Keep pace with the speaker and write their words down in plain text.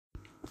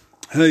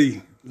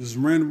Hey, this is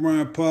Random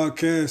Ryan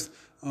Podcast.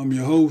 I'm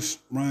your host,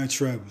 Ryan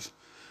Travis.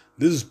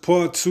 This is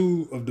part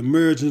 2 of the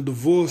marriage and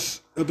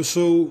divorce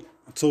episode.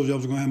 I told you I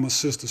was going to have my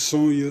sister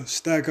Sonia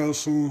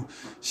Stackhouse on.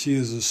 She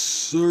is a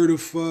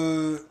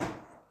certified...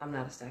 I'm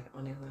not a Stackhouse.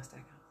 My name's not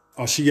Stackhouse.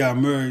 Oh, she got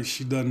married.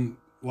 She doesn't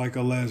like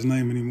her last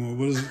name anymore.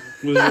 What is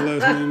your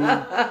last name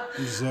now?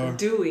 I'm sorry.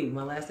 Dewey.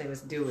 My last name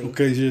is Dewey.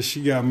 Okay, yeah,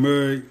 she got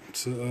married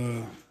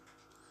to...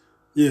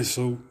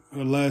 so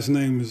her last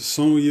name is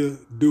Sonia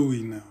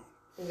Dewey now.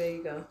 There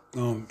you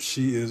go.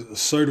 She is a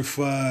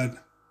certified...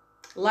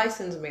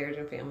 licensed marriage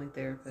and family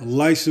therapist. A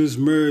licensed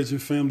marriage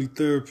and family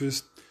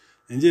therapist.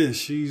 And yeah,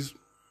 she's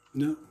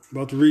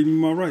about to read me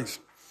my rights.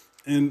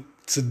 And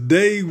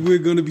today we're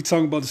going to be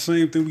talking about the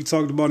same thing we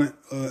talked about in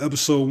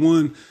episode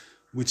 1,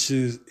 which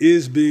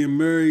is being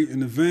married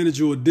an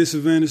advantage or a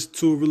disadvantage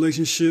to a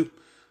relationship?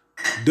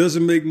 Does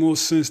it make more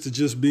sense to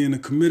just be in a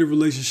committed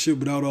relationship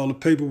without all the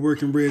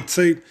paperwork and red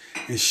tape?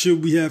 And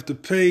should we have to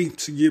pay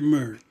to get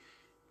married?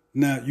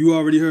 Now, you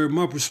already heard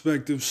my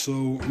perspective, so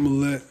I'm going to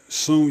let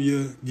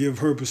Sonia give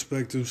her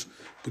perspectives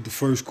with the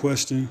first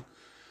question.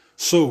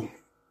 So,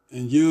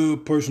 in your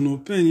personal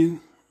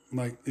opinion,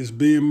 is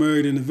being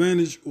married an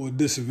advantage or a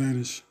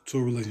disadvantage to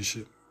a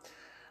relationship?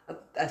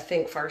 I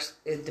think first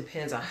it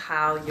depends on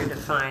how you're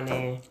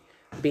defining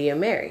being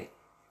married,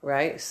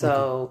 right?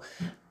 So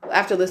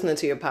after listening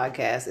to your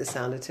podcast, it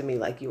sounded to me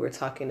like you were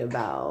talking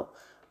about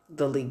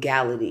the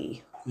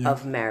legality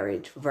of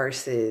marriage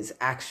versus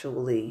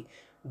actually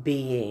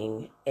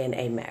being in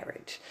a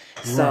marriage.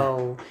 Right.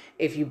 So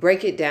if you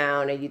break it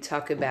down and you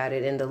talk about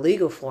it in the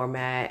legal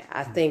format,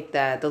 I think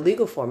that the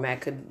legal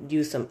format could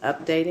use some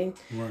updating.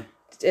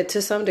 Right.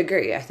 To some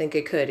degree. I think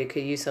it could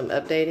use some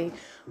updating,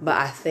 but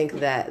I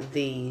think that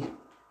the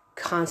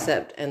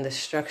concept and the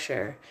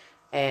structure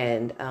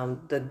and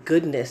the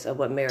goodness of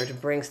what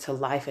marriage brings to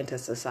life and to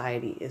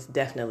society is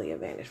definitely an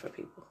advantage for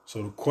people.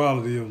 So the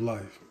quality of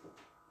life.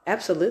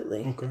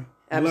 Absolutely. Okay.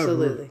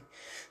 Absolutely.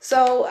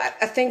 So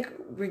I think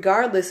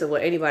regardless of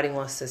what anybody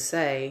wants to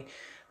say,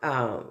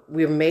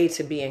 we're made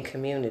to be in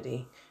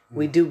community.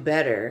 We do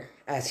better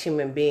as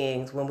human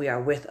beings when we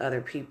are with other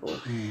people.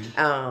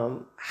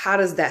 How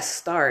does that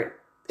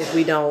start if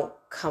we don't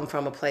come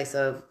from a place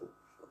of,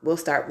 we'll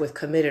start with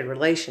committed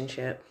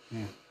relationship.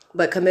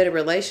 But committed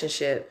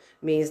relationship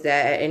means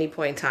that at any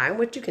point in time,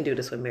 which you can do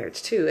this with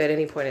marriage too, at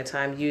any point in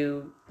time,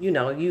 you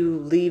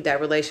leave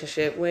that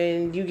relationship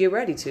when you get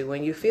ready to,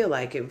 when you feel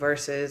like it,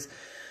 versus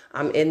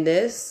I'm in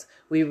this,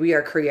 we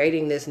are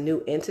creating this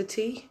new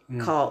entity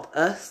called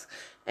us,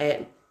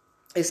 and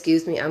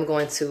I'm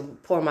going to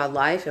pour my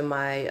life and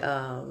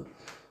my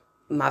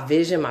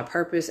vision, my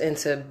purpose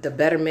into the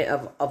betterment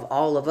of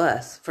all of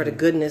us for the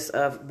goodness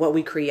of what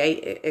we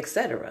create,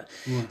 etc.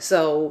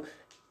 So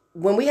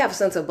when we have a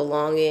sense of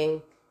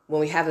belonging, when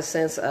we have a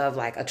sense of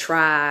like a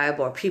tribe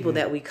or people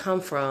that we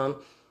come from,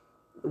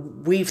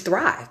 we've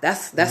thrived.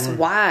 That's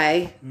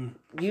why,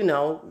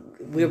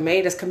 we're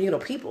made as communal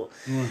people.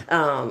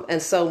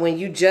 And so when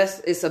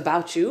it's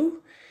about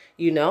you,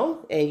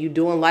 and you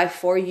doing life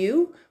for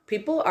you,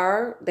 people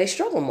they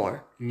struggle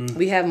more.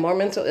 We have more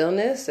mental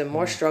illness and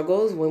more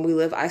struggles when we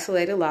live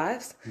isolated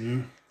lives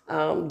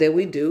than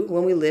we do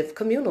when we live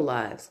communal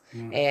lives.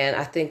 And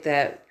I think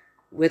that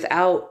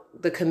without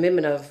the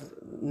commitment of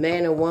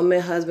man and woman,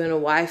 husband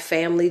and wife,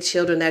 family,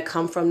 children that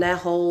come from that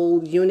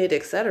whole unit,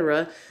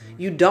 etc.,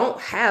 you don't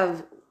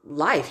have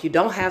life. You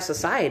don't have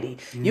society.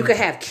 You could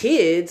have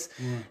kids,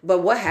 but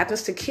what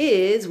happens to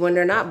kids when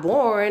they're not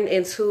born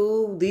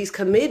into these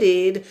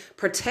committed,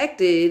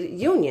 protected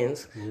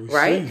unions,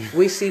 right?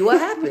 We see what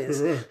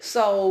happens.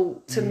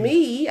 So to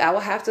me, I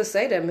would have to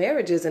say that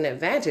marriage is an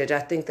advantage. I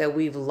think that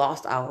we've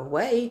lost our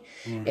way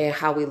in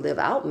how we live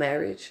out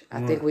marriage.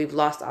 I think we've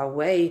lost our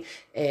way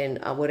in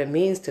what it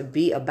means to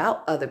be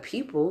about other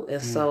people.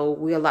 And so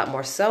we're a lot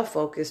more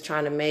self-focused,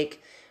 trying to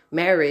make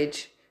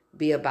marriage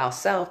be about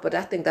self, but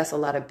I think that's a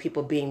lot of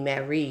people being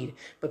married,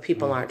 but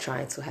people aren't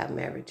trying to have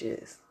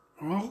marriages.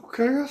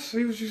 Okay, I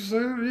see what you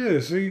said.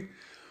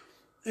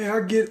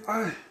 I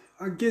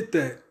get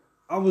that.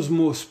 I was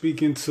more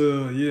speaking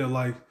to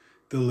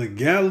the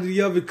legality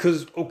of it,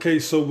 because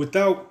so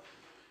without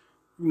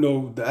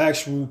the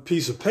actual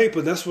piece of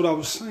paper, that's what I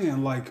was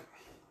saying. Like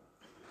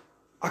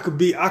I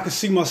could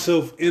see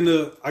myself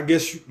in I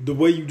guess the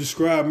way you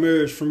describe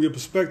marriage from your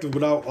perspective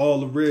without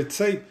all the red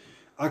tape.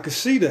 I could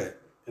see that.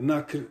 And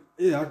I could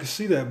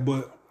see that,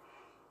 but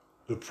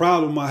the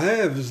problem I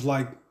have is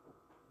the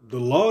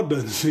law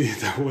doesn't see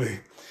it that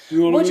way. You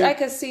know what I mean? I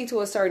could see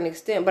to a certain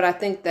extent, but I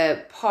think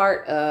that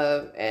part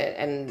of,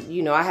 and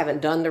I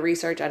haven't done the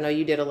research. I know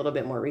you did a little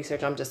bit more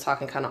research. I'm just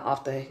talking kind of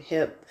off the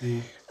hip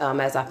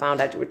as I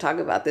found out you were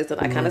talking about this,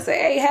 and I kind of say,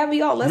 hey, have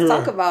me on, let's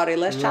talk about it,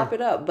 let's chop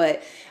it up.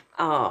 But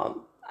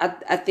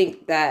I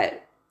think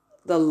that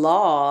the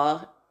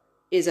law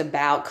is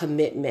about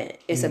commitment.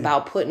 It's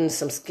about putting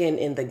some skin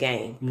in the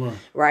game,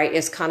 right?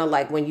 It's kind of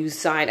like when you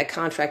sign a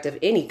contract of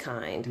any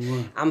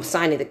kind. I'm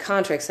signing the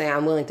contract saying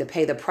I'm willing to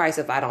pay the price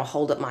if I don't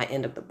hold up my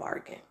end of the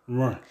bargain.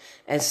 Right.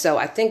 And so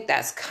I think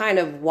that's kind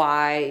of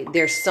why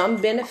there's some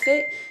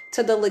benefit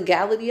to the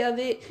legality of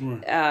it.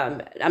 Right.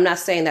 I'm not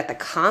saying that the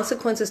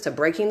consequences to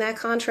breaking that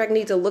contract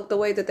need to look the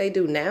way that they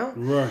do now,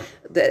 Right.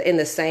 in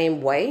the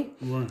same way.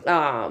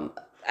 Right.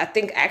 I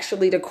think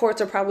actually the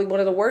courts are probably one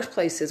of the worst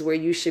places where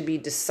you should be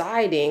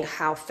deciding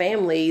how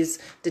families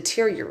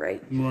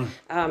deteriorate. Right.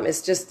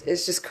 It's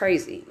just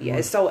crazy. Yeah,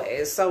 it's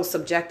so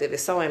subjective.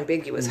 It's so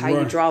ambiguous how you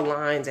Right. draw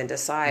lines and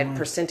decide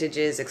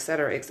percentages,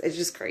 etc. It's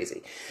just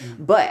crazy.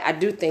 But I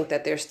do think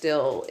that there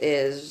still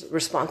is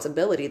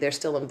responsibility. There's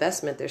still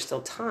investment. There's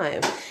still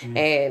time,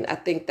 and I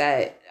think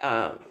that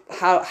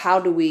how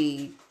do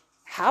we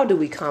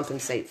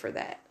compensate for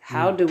that?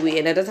 How do we,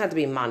 and it doesn't have to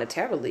be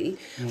monetarily,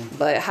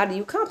 but how do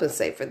you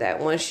compensate for that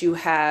once you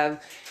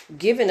have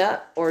given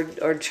up or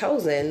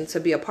chosen to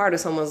be a part of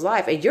someone's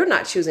life, and you're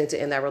not choosing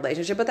to end that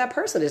relationship, but that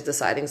person is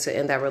deciding to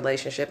end that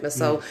relationship. And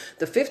so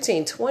the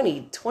 15,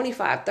 20,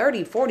 25,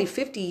 30, 40,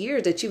 50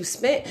 years that you've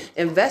spent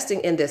investing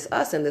in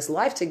this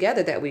life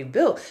together that we've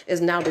built is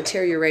now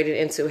deteriorated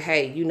into,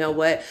 hey, you know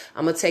what?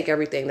 I'm going to take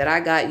everything that I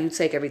got. You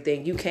take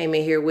everything you came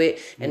in here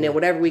with. And then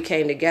whatever we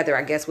came together,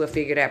 I guess we'll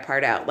figure that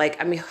part out.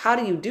 Like, I mean, how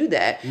do you do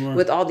that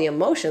with all the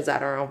emotions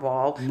that are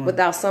involved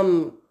without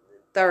some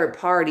third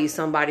party,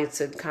 somebody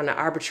to kind of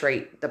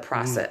arbitrate the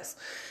process?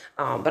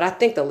 But I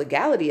think the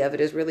legality of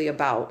it is really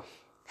about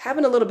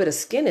having a little bit of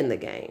skin in the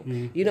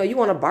game. You know, you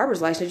want a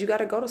barber's license, you got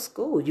to go to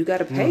school, you got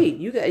to pay,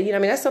 you know, I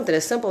mean, that's something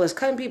as simple as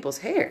cutting people's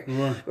hair,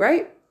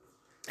 right?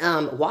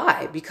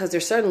 Why? Because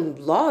there's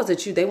certain laws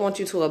that they want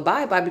you to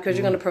abide by because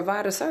you're going to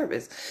provide a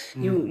service.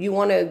 You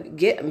want to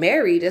get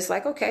married. It's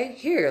like, okay,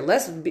 here,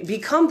 let's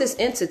become this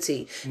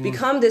entity,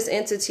 become this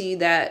entity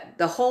that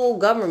the whole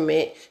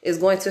government is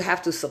going to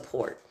have to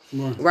support.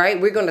 Right?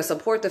 We're going to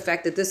support the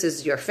fact that this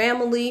is your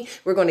family.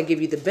 We're going to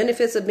give you the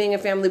benefits of being a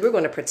family. We're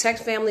going to protect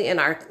family in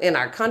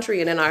our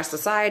country and in our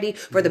society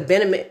for the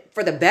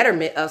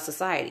betterment of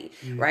society.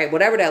 Right?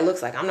 Whatever that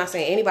looks like. I'm not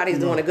saying anybody's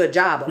doing a good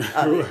job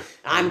of it.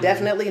 I'm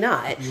definitely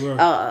not.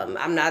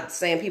 I'm not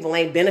saying people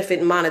ain't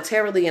benefiting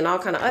monetarily and all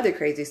kind of other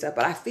crazy stuff,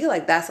 but I feel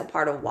like that's a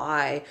part of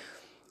why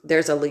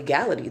there's a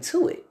legality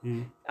to it.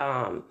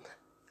 I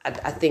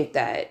think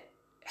that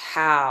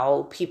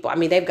how people, I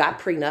mean, they've got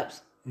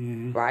prenups.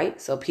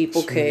 Right, so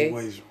people can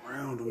ways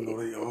around them,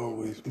 though they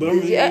always. But I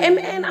mean,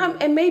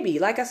 and maybe,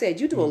 like I said,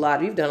 you've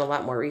done a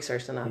lot more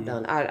research than I've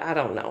done. I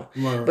don't know,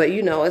 but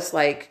you know, it's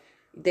like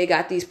they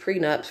got these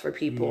prenups for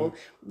people.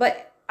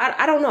 But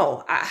I don't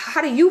know.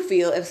 How do you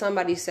feel if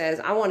somebody says,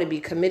 "I want to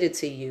be committed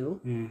to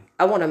you.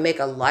 I want to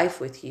make a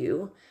life with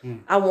you.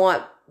 I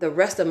want the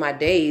rest of my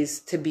days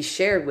to be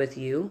shared with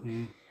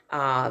you,"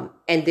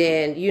 and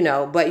then you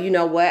know, but you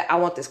know what? I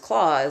want this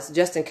clause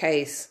just in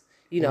case.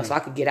 You know, so I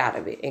could get out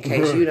of it in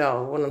case, you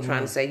know, what I'm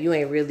trying to say. You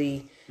ain't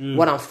really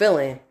what I'm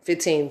feeling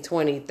 15,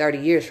 20, 30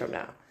 years from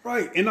now.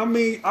 Right. And I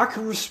mean, I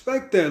can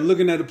respect that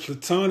looking at it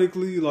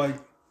platonically. Like,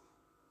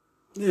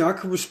 yeah, I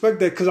can respect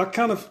that because I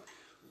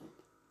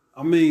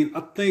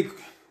think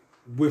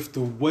with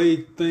the way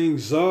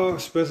things are,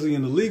 especially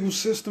in the legal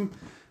system,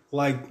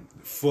 like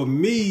for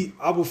me,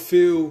 I would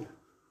feel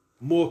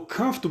more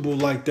comfortable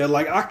like that.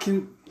 Like I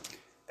can...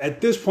 At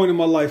this point in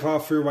my life, how I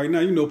feel right now,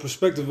 you know,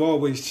 perspective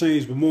always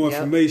changes with more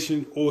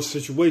information or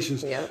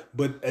situations.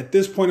 But at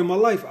this point in my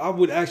life, I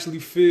would actually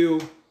feel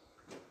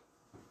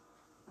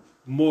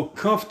more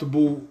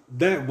comfortable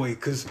that way.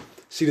 Because,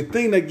 see, the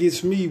thing that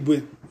gets me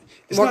with...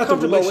 It's more not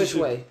comfortable the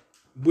relationship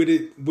which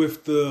way?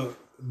 With the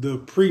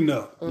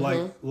prenup.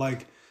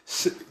 Like,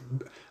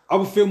 I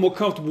would feel more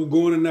comfortable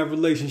going in that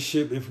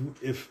relationship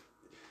if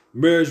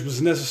marriage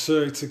was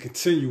necessary to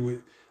continue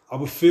it. I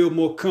would feel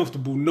more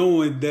comfortable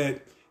knowing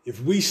that if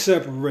we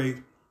separate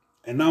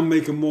and I'm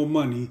making more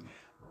money,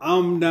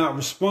 I'm not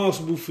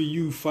responsible for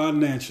you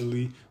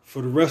financially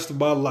for the rest of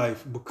my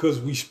life because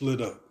we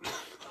split up.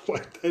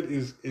 Like that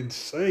is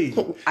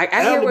insane. I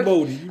hear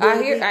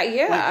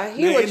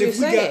what you're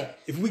saying.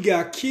 If we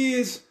got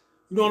kids,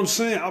 you know what I'm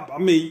saying? I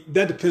mean,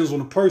 that depends on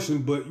the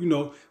person, but you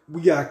know,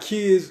 we got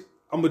kids,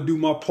 I'm gonna do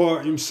my part, you know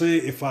what I'm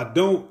saying? If I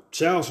don't,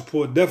 child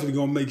support definitely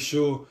gonna make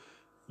sure,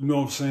 you know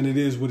what I'm saying, it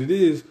is what it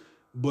is.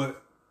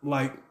 But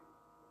like,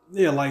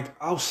 yeah, like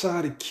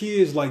outside of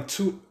kids, like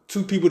two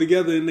people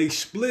together and they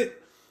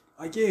split,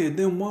 like yeah,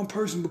 then one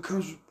person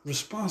becomes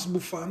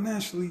responsible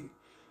financially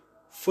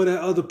for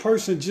that other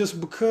person just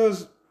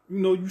because, you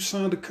know, you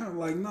signed a contract.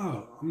 Like,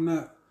 no, I'm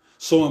not.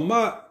 So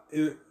I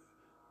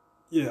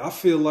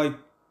feel like.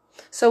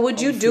 So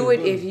would you do it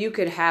if you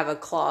could have a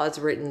clause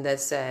written that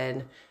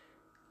said,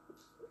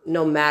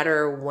 no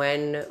matter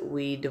when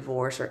we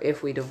divorce or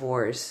if we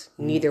divorce,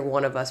 neither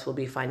one of us will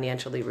be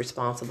financially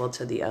responsible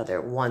to the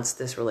other once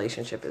this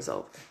relationship is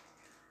over?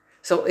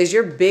 So is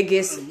your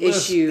biggest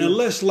issue...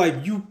 Unless,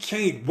 like, you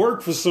can't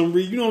work for some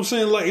reason. You know what I'm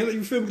saying? Like,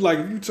 you feel me? Like,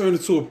 if you turn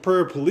into a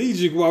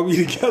paraplegic while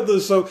we together,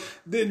 so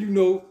then, you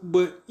know...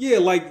 But, yeah,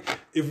 like,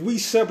 if we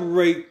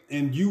separate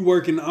and you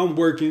working, I'm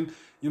working, you know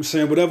what I'm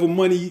saying? Whatever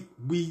money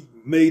we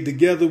made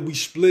together, we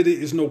split it.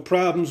 There's no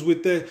problems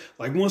with that.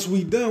 Like, once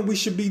we done, we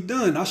should be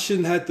done. I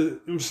shouldn't have to, you know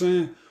what I'm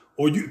saying?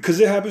 or you, because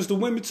it happens to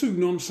women too. You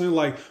know what I'm saying?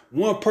 Like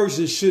one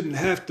person shouldn't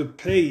have to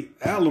pay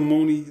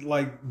alimony,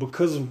 like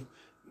because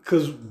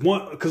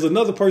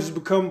another person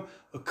become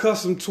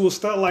accustomed to a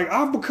style. Like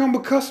I've become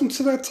accustomed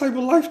to that type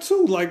of life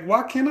too. Like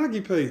why can't I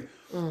get paid?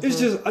 It's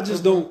just I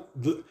just don't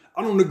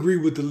agree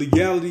with the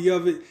legality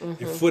of it,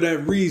 and for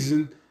that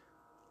reason,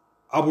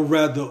 I would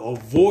rather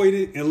avoid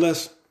it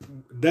unless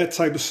that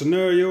type of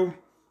scenario,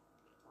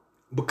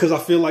 because I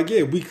feel like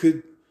we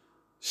could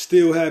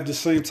still have the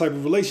same type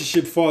of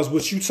relationship as far as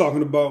what you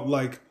talking about,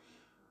 like,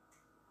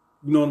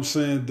 you know what I'm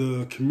saying,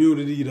 the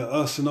community, the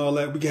us and all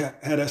that. We can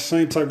have that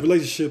same type of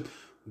relationship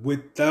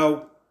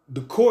without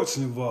the courts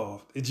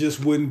involved. It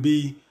just wouldn't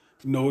be,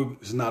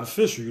 it's not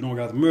official. You don't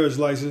got the marriage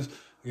license.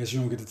 I guess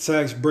you don't get the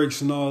tax breaks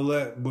and all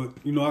that, but,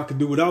 I could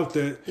do without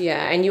that.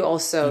 Yeah, and you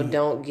also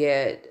don't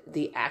get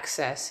the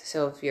access.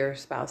 So if your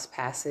spouse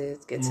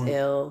passes, gets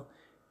ill,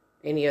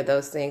 any of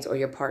those things, or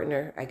your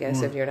partner, I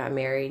guess, if you're not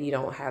married, you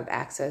don't have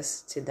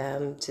access to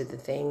them, to the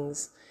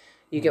things.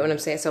 You get what I'm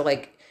saying? So,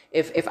 like,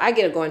 if I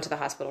get to go into the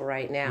hospital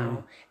right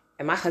now,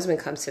 and my husband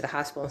comes to the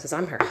hospital and says,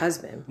 I'm her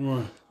husband,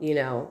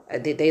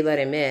 they let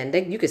him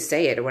in. You could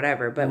say it or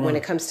whatever, but when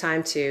it comes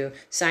time to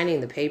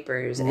signing the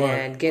papers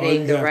and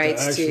getting the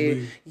rights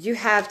you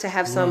have to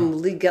have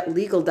some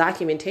legal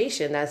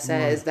documentation that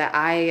says that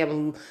I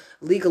am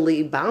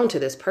legally bound to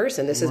this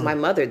person. This is my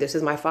mother. This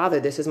is my father.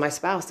 This is my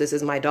spouse. This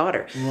is my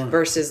daughter.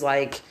 Versus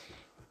like,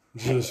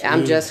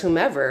 I'm just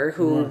whomever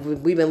who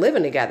we've been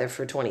living together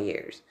for 20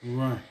 years.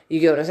 Right. You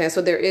get what I'm saying?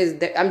 So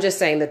I'm just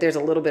saying that there's a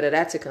little bit of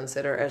that to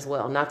consider as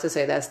well. Not to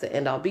say that's the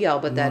end all be all,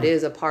 but that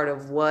is a part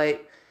of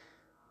what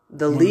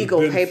the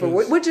legal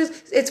paperwork, which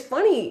is, it's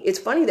funny. It's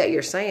funny that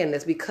you're saying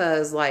this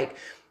because like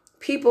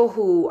people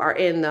who are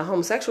in the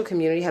homosexual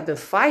community have been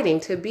fighting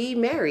to be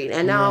married.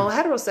 And now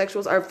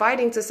heterosexuals are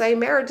fighting to say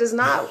marriage is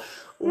not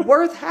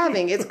worth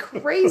having. It's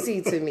crazy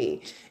to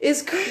me.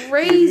 It's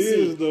crazy. It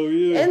is, though.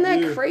 Yeah, Isn't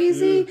that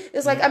crazy? Yeah.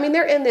 It's like, I mean,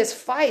 they're in this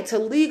fight to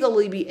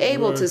legally be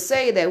able to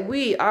say that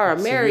we are a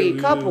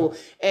married couple.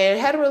 And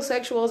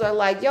heterosexuals are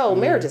like, yo,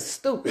 marriage is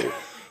stupid.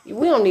 We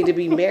don't need to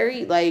be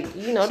married. Like,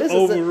 this is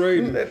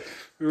overrated.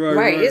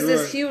 Right. It's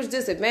this huge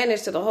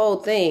disadvantage to the whole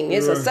thing.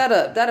 It's a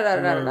setup.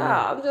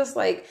 I'm just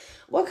like,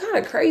 what kind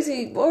of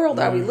crazy world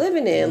are we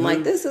living in?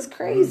 Like, this is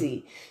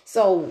crazy.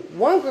 So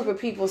one group of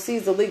people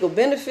sees the legal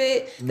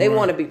benefit. They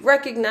want to be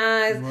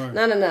recognized.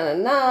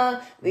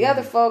 The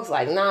other folks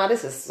like,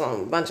 this is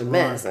some bunch of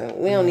mess, and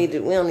we don't need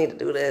to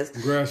do this.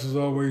 Grass is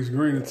always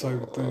greener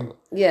type of thing.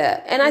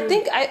 Yeah, and I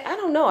think I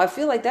don't know. I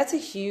feel like that's a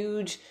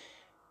huge.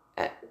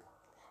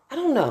 I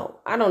don't know.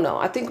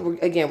 I think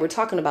we're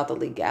talking about the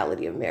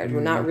legality of marriage.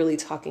 We're not really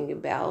talking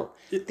about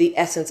the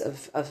essence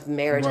of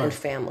marriage and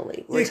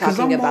family. We're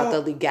talking about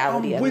the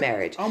legality of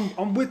marriage.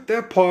 I'm with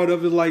that part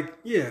of it. Like,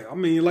 I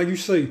mean, like you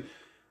say,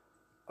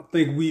 I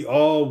think we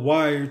all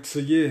wired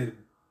to,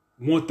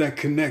 want that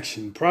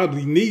connection.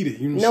 Probably need it.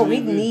 No,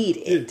 we need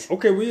it.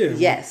 Okay, well,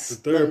 yes. The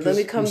therapist, let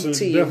me come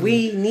to you.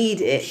 We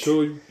need it.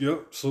 Sure.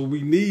 Yep. So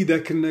we need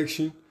that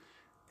connection.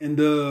 And,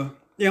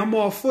 I'm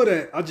all for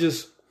that. I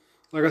just,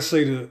 like I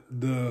say,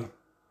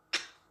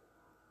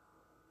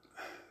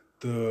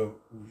 the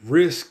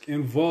risk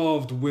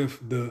involved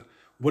with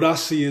what I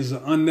see as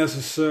the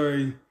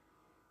unnecessary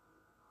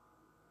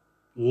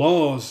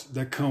laws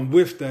that come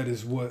with that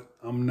is what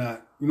I'm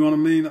not. You know what I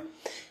mean?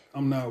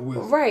 I'm not with.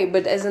 Right,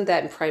 but isn't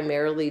that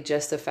primarily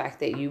just the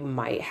fact that you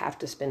might have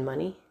to spend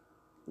money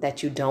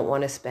that you don't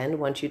want to spend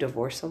once you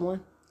divorce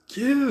someone?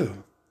 Yeah.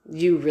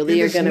 You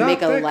really are going to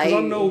make a life.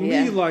 I know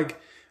me,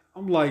 like,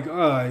 I'm like, all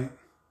right.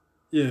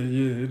 Yeah,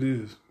 it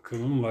is.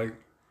 Because I'm like,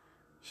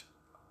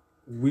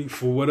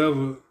 for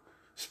whatever,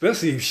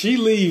 especially if she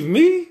leave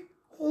me,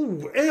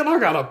 and I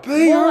got to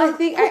pay her. Well,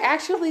 I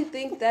actually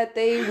think that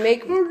they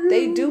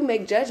do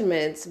make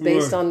judgments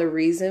based on the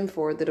reason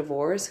for the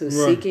divorce, who's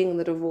seeking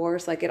the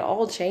divorce. Like, it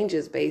all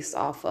changes based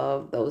off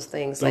of those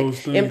things.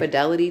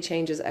 Infidelity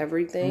changes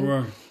everything.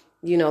 Right.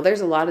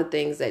 There's a lot of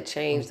things that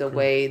change the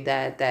way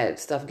that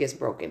stuff gets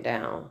broken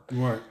down.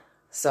 Right.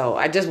 So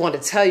I just want to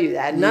tell you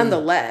that.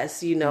 Nonetheless,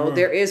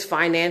 there is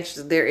finance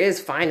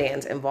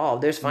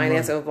involved. There's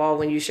finance involved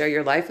when you share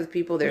your life with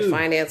people. There's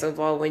finance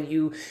involved when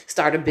you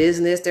start a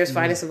business. There's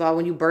finance involved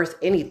when you birth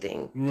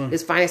anything.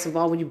 There's finance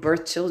involved when you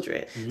birth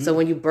children. So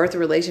when you birth a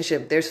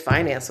relationship, there's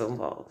finance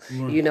involved.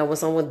 When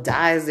someone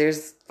dies,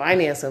 there's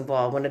finance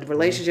involved. When a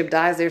relationship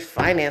dies, there's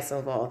finance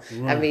involved.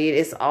 I mean,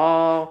 it's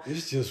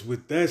just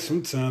with that,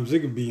 sometimes it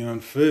can be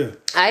unfair.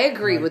 I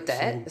agree with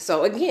that.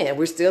 So again,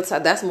 we're still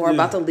that's more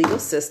about the legal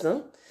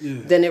system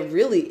than it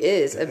really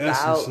is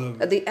about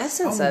the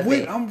essence of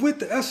it. I'm with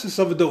the essence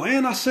of it though.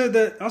 And I said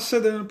that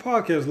in the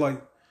podcast, like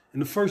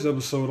in the first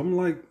episode, I'm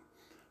like,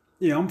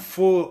 I'm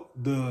for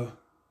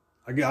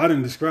I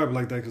didn't describe it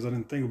like that because I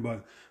didn't think about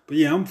it. But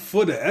I'm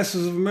for the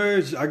essence of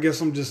marriage. I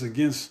guess I'm just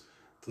against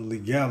the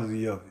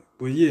legality of it.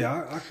 But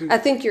I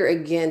think you're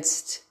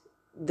against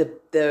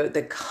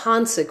the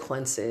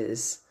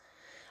consequences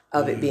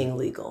of it being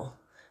legal,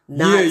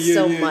 not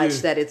so much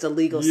that it's a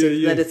legal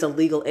that it's a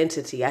legal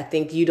entity. I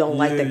think you don't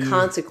like the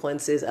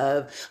consequences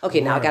of, okay,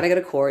 now I got to go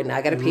to court, now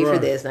I got to pay for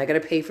this, now I got to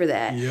pay for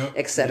that,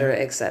 et cetera,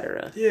 et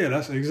cetera. Yeah,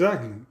 that's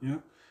exactly. Yeah.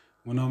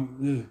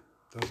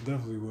 That's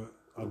definitely what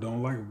I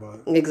don't like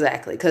about it.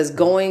 Exactly. Because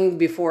going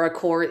before a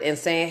court and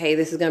saying, hey,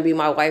 this is going to be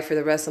my wife for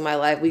the rest of my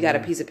life. We got a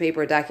piece of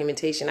paper,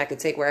 documentation I could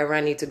take wherever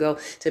I need to go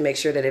to make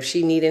sure that if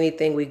she need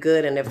anything, we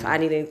good. And if I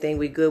need anything,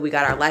 we good. We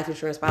got our life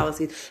insurance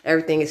policies.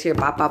 Everything is here.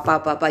 Bop, bop,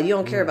 bop, bop, bop. You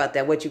don't care about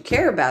that. What you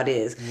care about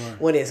is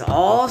when it's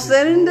all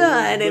said and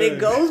done and it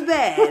goes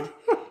bad.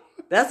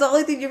 That's the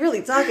only thing you're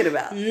really talking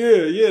about.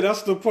 Yeah,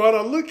 that's the part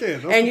I look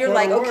at. And you're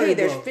like, okay,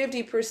 there's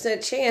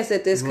 50% chance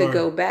that this could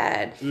go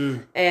bad.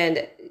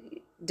 And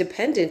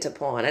dependent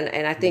upon,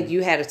 and I think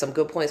you had some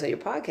good points on your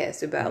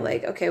podcast about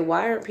like, okay,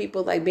 why aren't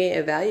people like being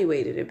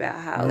evaluated about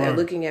how they're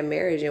looking at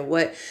marriage and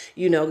what,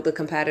 the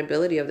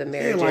compatibility of the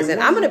marriage is.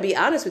 And I'm going to be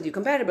honest with you,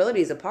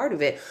 compatibility is a part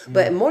of it,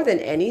 but more than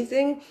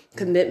anything,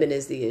 commitment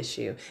is the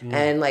issue.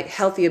 And like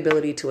healthy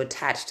ability to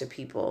attach to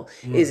people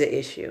is an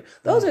issue.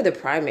 Those are the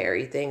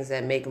primary things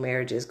that make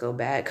marriages go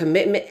bad.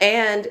 Commitment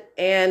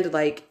and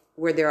like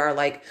where there are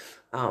like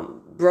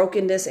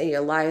brokenness in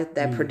your life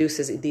that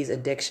produces these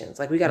addictions.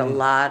 Like we got a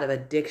lot of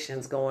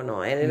addictions going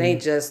on, and it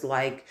ain't just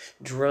like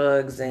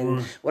drugs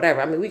and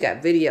whatever. I mean, we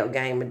got video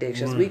game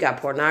addictions, we got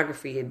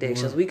pornography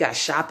addictions, we got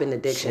shopping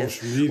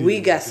addictions,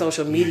 we got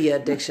social media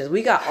addictions,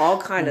 we got all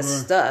kind of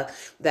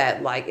stuff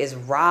that like is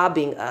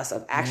robbing us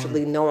of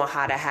actually knowing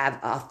how to have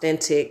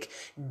authentic,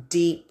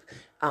 deep,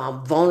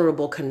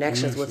 vulnerable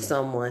connections with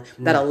someone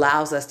that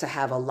allows us to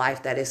have a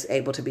life that is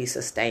able to be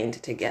sustained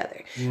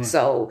together.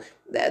 So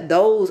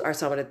those are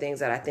some of the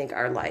things that I think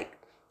are like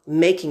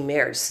making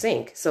marriage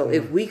sink. So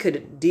if we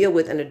could deal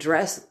with and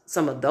address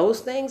some of those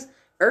things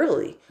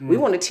early, we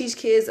want to teach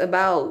kids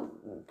about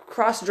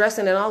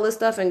cross-dressing and all this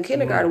stuff in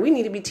kindergarten. We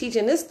need to be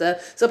teaching this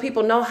stuff so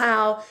people know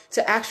how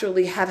to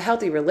actually have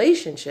healthy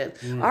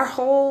relationships. Our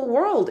whole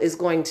world is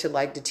going to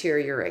like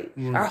deteriorate.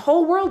 Our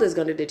whole world is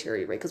going to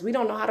deteriorate because we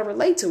don't know how to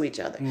relate to each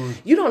other.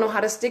 You don't know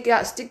how to stick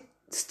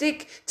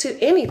to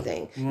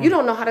anything. You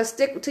don't know how to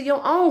stick to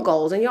your own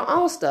goals and your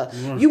own stuff.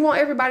 You want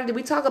everybody to,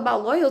 we talk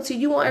about loyalty,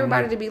 you want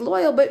everybody to be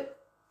loyal, but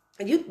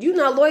you're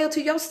not loyal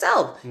to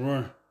yourself.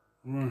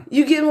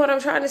 You getting what I'm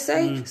trying to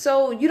say?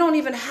 So you don't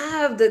even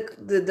have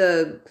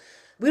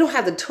we don't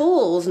have the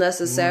tools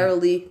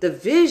necessarily, the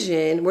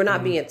vision. We're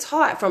not being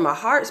taught from a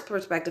heart's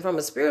perspective, from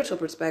a spiritual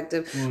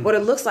perspective, what it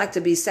looks like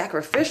to be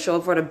sacrificial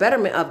for the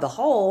betterment of the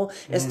whole,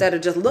 instead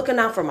of just looking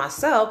out for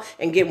myself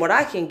and getting what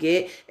I can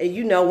get. And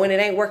when it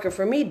ain't working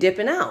for me,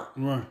 dipping out.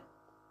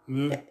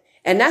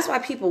 And that's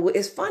why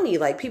it's funny,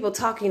 like people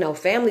talk,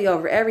 family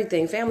over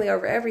everything.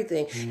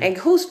 And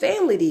who's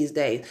family these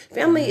days?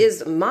 Family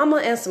is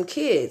mama and some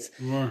kids.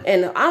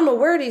 And I don't know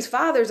where these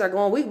fathers are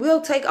going. We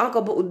will take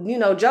Uncle,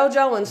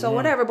 JoJo and so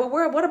whatever. But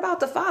what about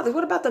the fathers?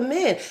 What about the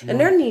men and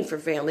their need for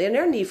family and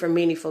their need for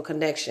meaningful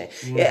connection?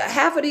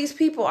 Half of these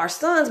people are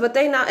sons, but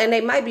they not, and they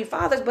might be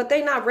fathers, but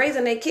they not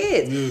raising their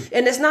kids.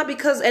 And it's not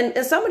because, and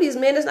some of these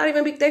men, it's not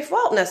even their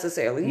fault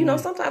necessarily.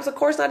 Sometimes, of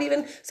course, not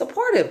even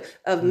supportive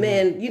of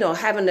men,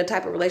 having the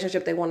type of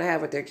relationship they want to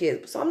have with their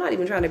kids. So I'm not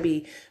even trying to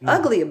be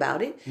ugly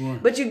about it,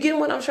 but you get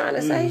what I'm trying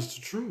to say? It's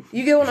the truth.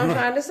 You get what I'm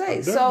trying to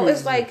say? So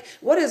it's like,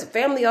 what is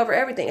family over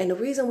everything? And the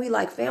reason we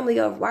like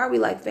why are we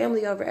like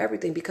family over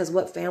everything? Because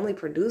what family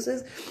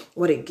produces,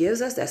 what it gives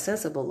us, that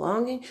sense of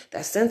belonging,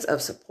 that sense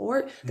of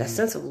support, that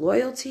sense of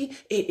loyalty,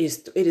 it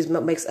is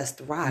what makes us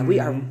thrive. We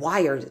are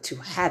wired to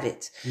have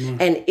it,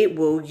 and it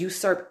will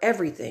usurp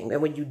everything.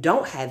 And when you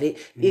don't have it,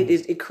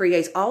 it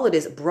creates all of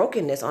this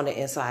brokenness on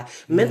the inside,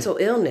 mental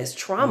illness,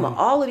 trauma,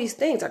 all of these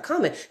things are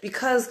coming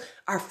because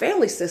our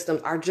family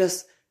systems are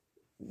just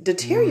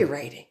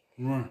deteriorating.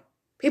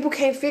 People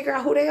can't figure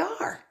out who they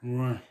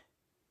are.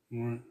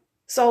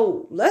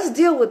 So let's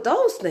deal with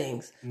those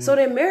things. So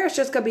then marriage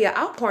just could be an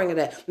outpouring of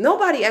that.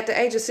 Nobody at the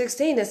age of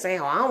 16 is saying,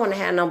 I don't want to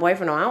have no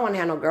boyfriend, or I don't want to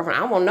have no girlfriend. I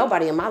don't want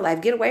nobody in my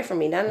life. Get away from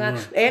me.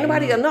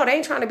 Anybody, no, they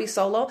ain't trying to be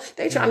solo.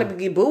 They trying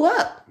to boo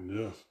up.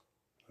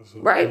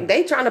 Right?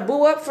 They trying to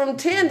boo up from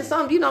 10 to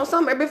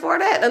somewhere before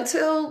that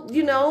until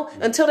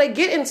they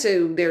get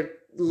into their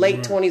late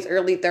 20s,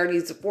 early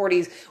 30s,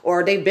 40s,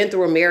 or they've been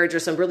through a marriage or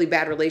some really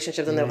bad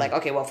relationships and they're like,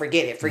 okay, well,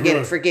 forget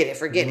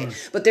it.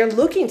 But they're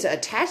looking to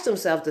attach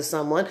themselves to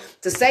someone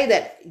to say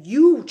that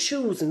you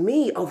choose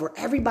me over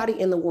everybody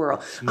in the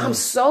world. I'm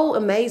so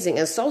amazing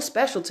and so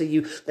special to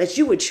you that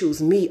you would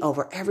choose me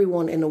over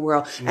everyone in the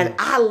world. And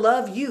I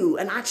love you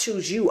and I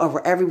choose you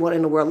over everyone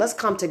in the world. Let's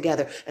come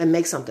together and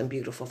make something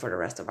beautiful for the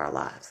rest of our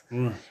lives.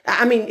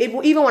 I mean,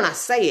 even when I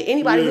say it,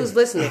 anybody who's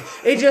listening,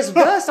 it just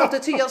does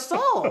something to your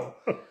soul.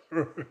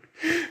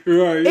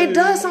 It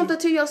does something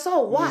to your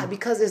soul. Why?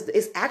 Because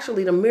it's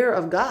actually the mirror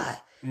of God.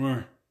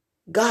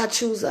 God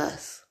chooses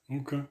us.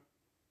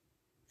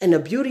 And the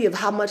beauty of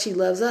how much he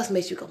loves us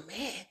makes you go,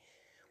 man,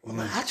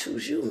 well, I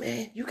choose you,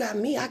 man. You got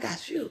me, I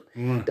got you.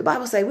 The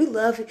Bible says we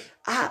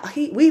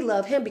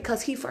love him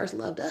because he first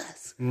loved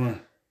us. And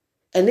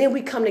then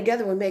we come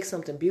together and make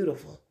something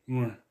beautiful.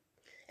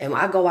 and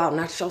I go out and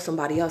I show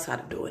somebody else how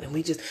to do it. And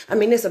we just, I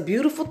mean, it's a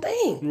beautiful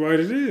thing. Right,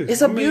 it is.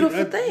 It's a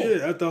beautiful thing.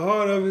 Yeah, at the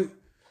heart of it,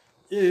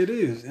 yeah, it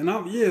is. And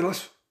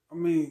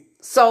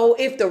so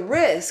if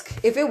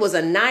it was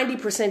a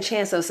 90%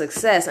 chance of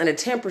success and a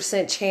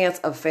 10% chance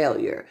of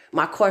failure,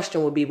 my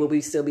question would be, would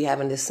we still be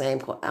having this same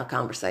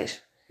conversation?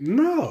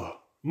 No.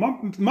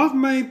 My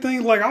main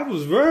thing, like, I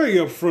was very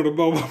upfront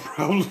about my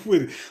problems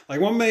with it.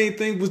 Like, my main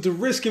thing was the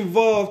risk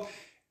involved,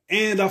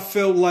 and I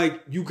felt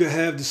like you could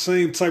have the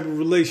same type of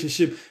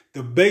relationship.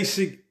 The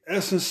basic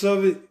essence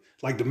of it,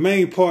 like the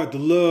main part, the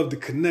love, the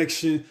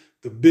connection,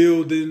 the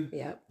building,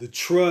 the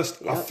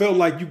trust. I felt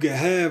like you could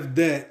have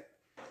that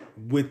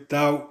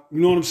without,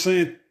 you know what I'm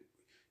saying?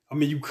 I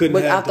mean, you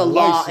couldn't have the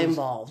law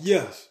involved.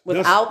 Yes.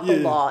 Without the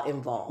law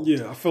involved.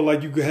 Yeah, I felt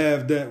like you could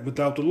have that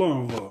without the law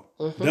involved.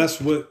 Mm-hmm.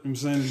 That's what I'm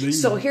saying.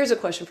 So here's a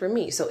question for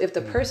me. So if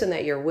the person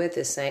that you're with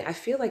is saying, I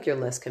feel like you're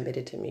less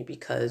committed to me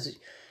because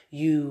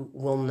you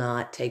will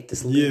not take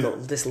this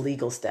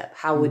legal step,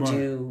 how would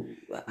you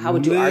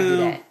argue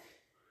that?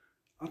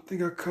 I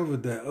think I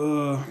covered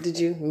that. Did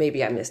you?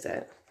 Maybe I missed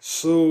that.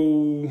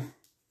 So,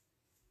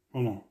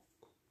 hold on.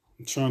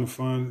 I'm trying to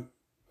find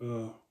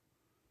it.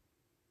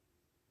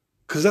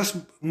 Because that's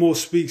more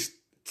speaks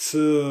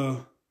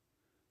to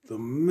the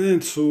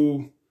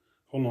mental.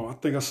 Hold on. I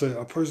think I said,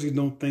 I personally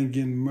don't think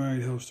getting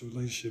married helps the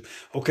relationship.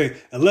 Okay.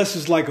 Unless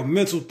it's like a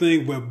mental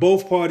thing where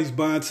both parties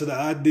buy into the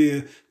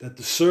idea that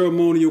the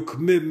ceremonial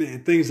commitment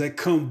and things that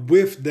come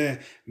with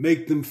that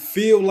make them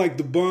feel like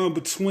the bond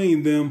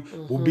between them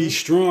will be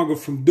stronger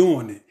from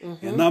doing it.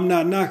 And I'm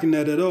not knocking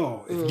that at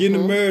all. If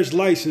getting a marriage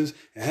license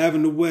and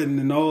having the wedding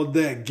and all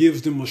that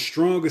gives them a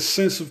stronger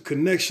sense of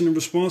connection and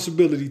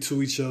responsibility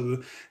to each other,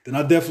 then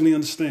I definitely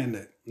understand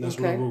that. And that's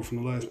what I wrote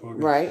from the last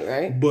podcast.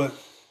 Right. But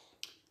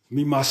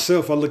me,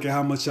 myself, I look at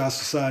how much our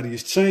society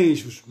has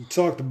changed, which we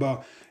talked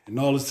about, and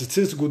all the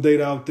statistical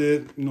data out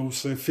there, you know,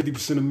 saying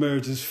 50% of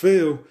marriages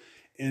fail.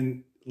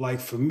 And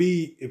like, for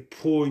me, it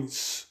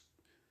points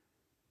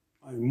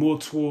like more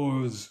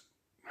towards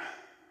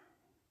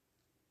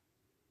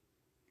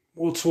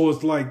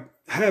like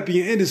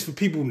happy endings for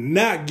people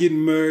not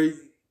getting married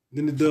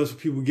than it does for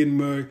people getting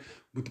married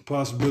with the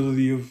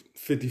possibility of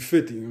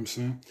 50-50, you know what I'm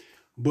saying?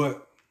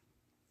 But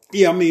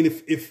yeah, I mean,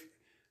 if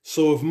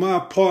my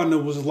partner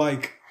was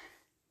like,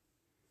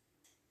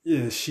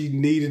 yeah, she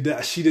needed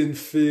that, she didn't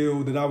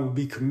feel that I would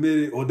be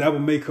committed, or that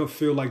would make her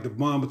feel like the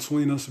bond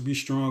between us would be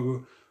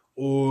stronger,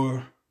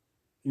 or,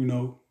 you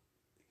know,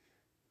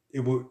 it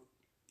would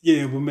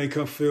make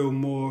her feel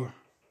make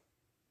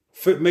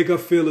her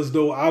feel as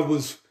though I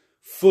was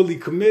fully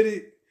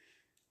committed.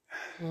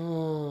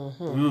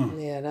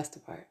 Yeah, that's the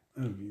part.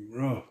 That'd be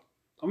rough.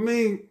 I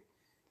mean,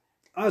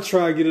 I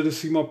try to get her to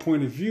see my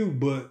point of view,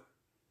 but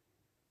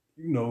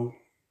you know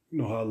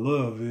how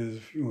love is.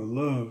 If you're in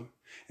love,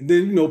 and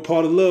then you know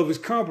part of love is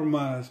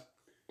compromise,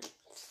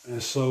 and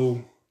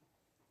so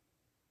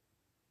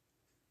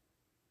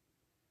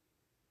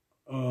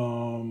I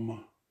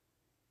don't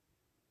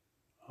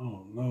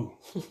know.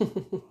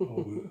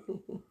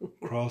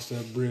 I'll cross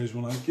that bridge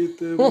when I get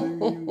there,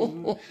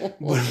 maybe.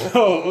 But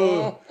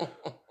no,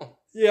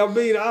 yeah, I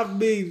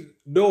mean,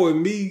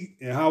 knowing me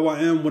and how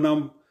I am when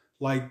I'm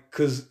like,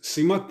 cause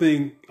see my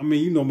thing, I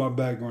mean, you know my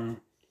background,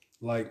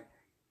 like,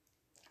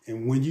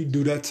 and when you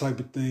do that type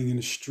of thing in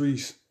the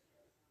streets,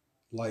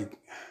 like,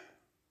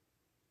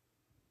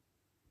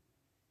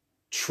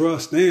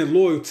 trust and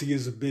loyalty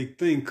is a big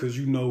thing, cause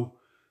you know,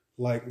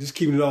 like, just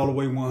keeping it all the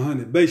way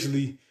 100.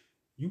 Basically,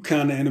 you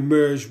kind of in a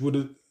marriage with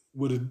a.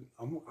 Man,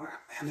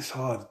 it's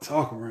hard to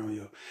talk around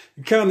yo.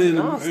 You kind of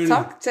in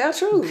tell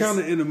truth. You kind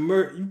of in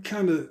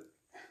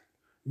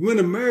you in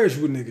a marriage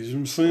with niggas. You know what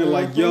I'm saying?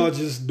 Like y'all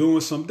just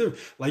doing something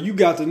different. Like you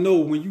got to know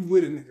when you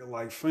with a nigga.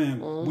 Like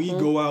fam, we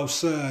go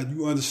outside.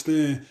 You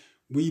understand?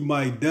 We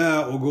might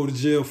die or go to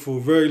jail for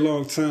a very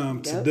long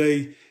time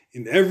today.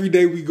 And every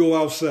day we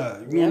go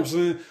outside. You know what I'm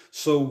saying?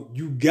 So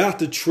you got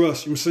to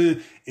trust, you know what I'm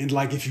saying? And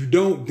like if you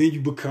don't, then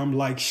you become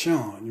like Sean.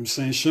 You know what I'm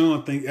saying?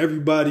 Sean think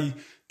everybody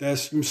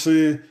that's, you know what I'm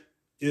saying,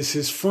 is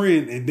his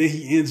friend. And then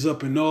he ends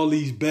up in all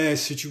these bad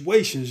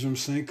situations, you know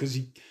what I'm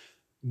saying?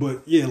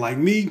 But yeah, like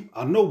me,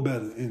 I know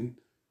better. And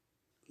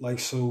like,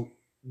 so,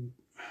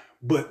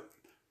 but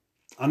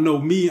I know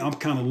me, I'm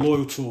kind of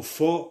loyal to a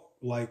fault.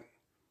 Like,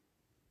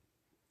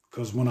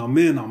 because when I'm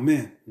in, I'm in.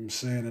 You know what I'm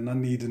saying? And I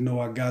need to know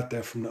I got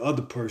that from the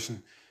other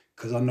person.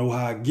 Because I know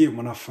how I get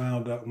when I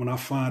find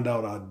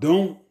out I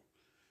don't.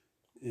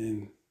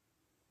 And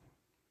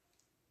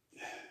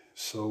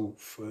so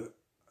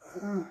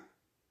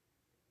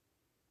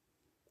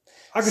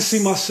I could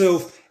see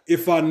myself,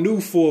 if I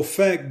knew for a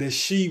fact that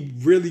she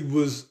really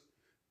was,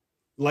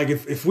 like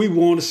if we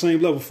were on the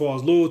same level as far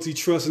as loyalty,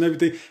 trust, and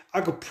everything, I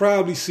could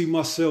probably see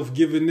myself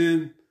giving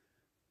in.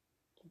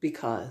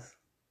 Because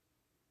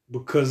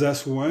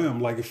that's who I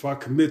am. Like if I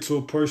commit to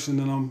a person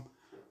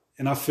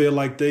and I feel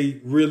like they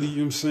really, you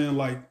know what I'm saying,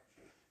 like,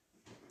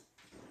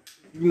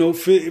 you know,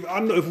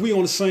 if we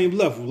on the same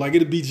level, like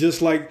it'd be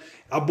just like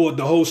I brought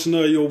the whole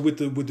scenario with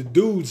the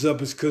dudes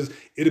up, is because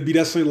it'd be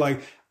that same,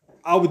 like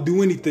I would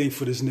do anything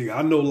for this nigga.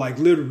 I know, like,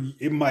 literally,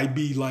 it might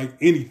be like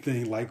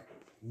anything. Like,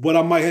 what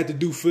I might have to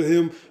do for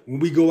him when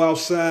we go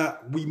outside,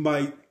 we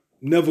might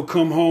never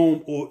come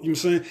home, or, you know what I'm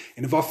saying?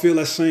 And if I feel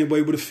that same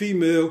way with a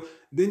female,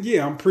 then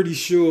yeah, I'm pretty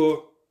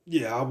sure,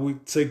 yeah, I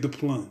would take the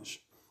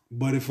plunge.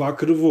 But if I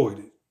could avoid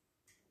it,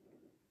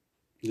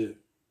 yeah,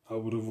 I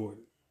would avoid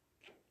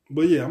it.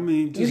 But yeah, I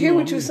mean, you hear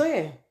what you're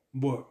saying?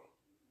 What?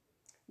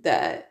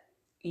 That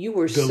you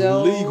were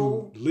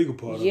the legal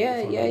part.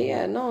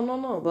 Yeah.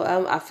 No. But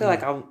I feel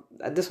like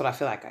this is what I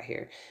feel like I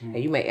hear, and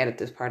you may edit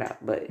this part out.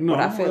 But no,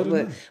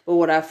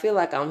 what I feel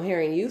like I'm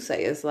hearing you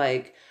say is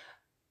like,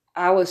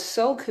 I was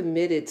so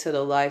committed to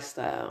the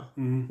lifestyle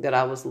that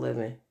I was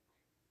living,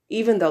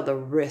 even though the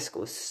risk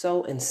was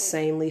so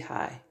insanely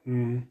high,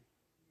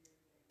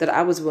 that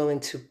I was willing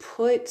to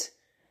put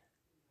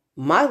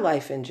my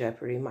life in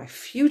jeopardy, my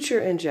future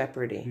in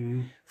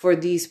jeopardy for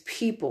these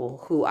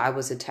people who I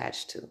was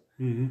attached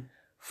to,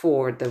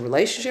 for the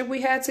relationship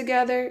we had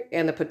together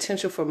and the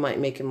potential for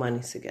making money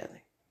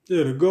together.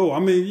 Yeah, the goal. I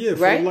mean, yeah,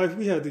 for the life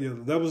we had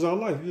together. That was our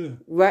life, yeah.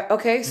 Right.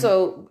 Okay.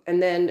 So,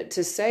 and then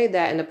to say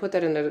that and to put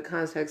that into the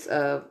context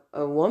of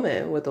a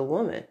woman with a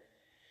woman,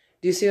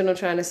 do you see what I'm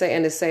trying to say?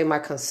 And to say my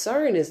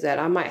concern is that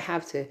I might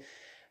have to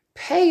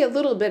pay a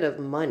little bit of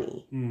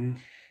money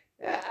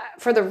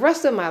for the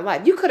rest of my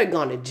life. You could have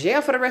gone to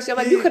jail for the rest of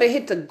your life. You could have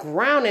hit the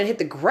ground and hit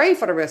the grave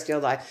for the rest of your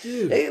life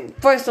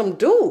for some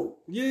dude.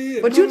 Yeah.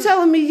 But you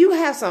telling me you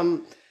have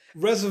some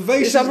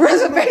reservations. Some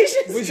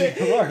reservations.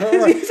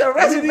 Right. Some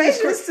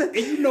reservations. And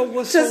you know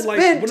what's to so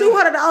like spend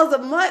 $200 a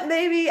month,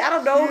 maybe. I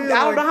don't know.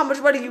 Yeah, I don't know how much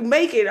money you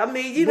make it. I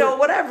mean, you know,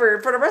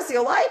 whatever for the rest of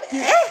your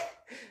life.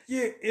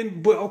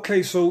 But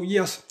okay, so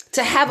yes,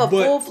 to have a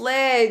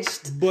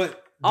full-fledged,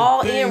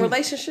 all-in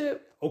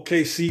relationship.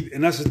 Okay, see,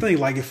 and that's the thing.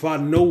 Like, if I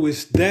know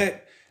it's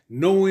that,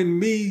 knowing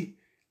me,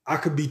 I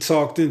could be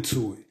talked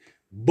into it.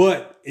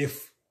 But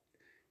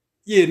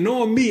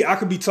knowing me, I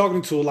could be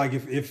talking to her. Like,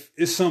 if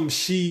it's something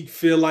she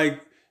feel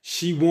like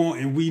she want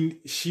and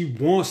she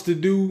wants to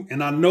do,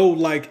 and I know,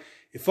 like,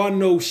 if I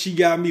know she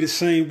got me the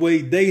same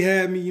way they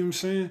had me, you know what I'm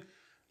saying?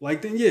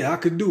 Like, then yeah, I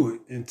could do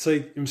it and take, you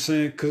know what I'm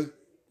saying? Because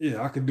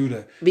yeah, I could do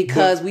that.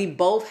 Because we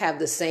both have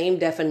the same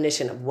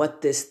definition of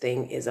what this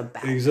thing is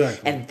about.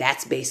 Exactly. And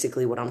that's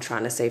basically what I'm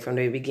trying to say from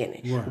the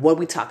beginning. Right. What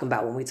we talking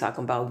about when we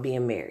talking about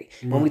being married?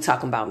 When we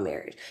talking about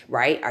marriage,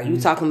 right? Are you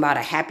talking about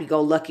a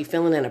happy-go-lucky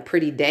feeling and a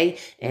pretty day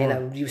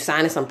and you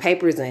signing some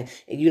papers and,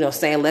 you know,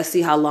 saying, let's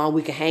see how long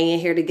we can hang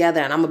in here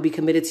together and I'm going to be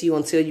committed to you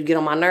until you get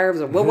on my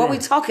nerves? Or what are we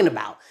talking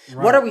about?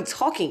 Right. What are we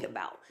talking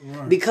about?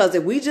 Right. Because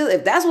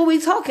if that's what we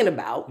talking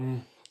about,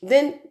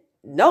 then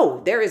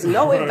no, there is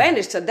no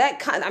advantage to that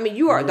kind. I mean,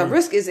 the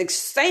risk is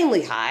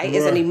extremely high.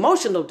 It's an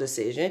emotional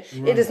decision.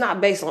 It is not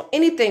based on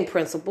anything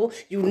principle.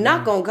 You're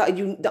not going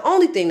to the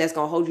only thing that's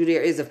going to hold you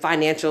there is a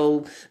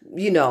financial,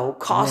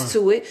 cost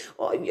to it,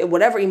 or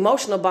whatever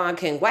emotional bond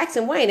can wax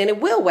and wane, and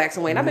it will wax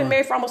and wane. I've been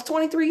married for almost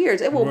 23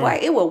 years. It will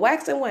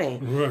wax and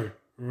wane. Right.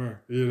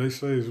 Yeah, they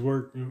say it's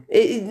work. Yeah.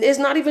 It's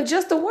not even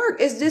just the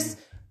work. It's just,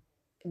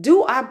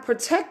 do I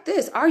protect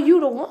this? Are you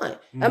the one?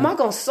 Am I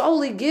going to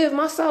solely give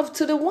myself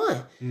to the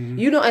one? And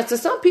to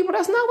some people,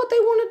 that's not what they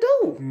want to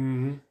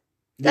do.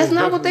 That's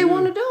not what they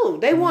want to do.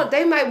 They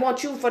might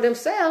want you for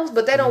themselves,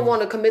 but they don't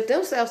want to commit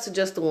themselves to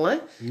just the one.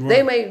 Right.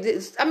 They may,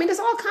 there's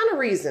all kind of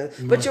reasons.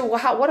 But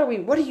what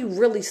are you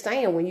really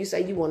saying when you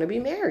say you want to be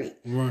married?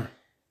 Right.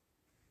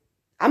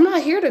 I'm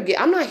not here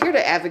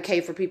to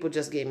advocate for people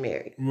just getting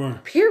married.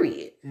 Right.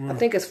 Period. Right. I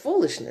think it's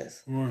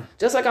foolishness. Right.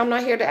 Just like I'm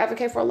not here to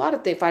advocate for a lot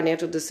of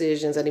financial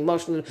decisions and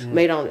emotional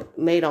made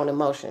on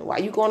emotion. Why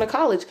you going to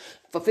college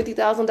for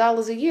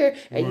 $50,000 a year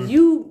and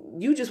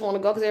you just want to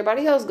go because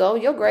everybody else go?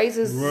 Your grades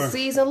is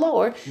C's and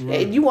lower,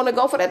 and you want to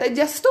go for that? They're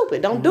just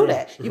stupid. Don't do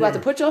that. You have to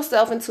put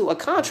yourself into a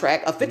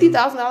contract, a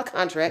 $50,000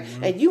 contract,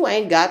 and you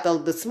ain't got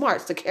the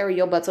smarts to carry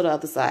your butt to the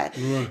other side,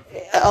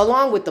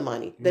 along with the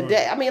money.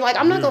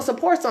 I'm not gonna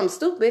support something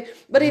stupid,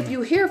 but if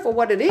you hear for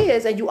what it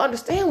is and you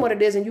understand what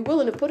it is and you're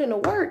willing to put in the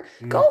work,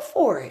 go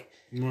for it.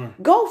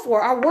 Go for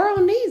it. Our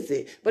world needs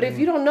it. But if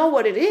you don't know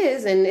what it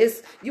is and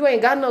you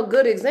ain't got no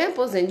good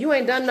examples and you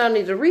ain't done none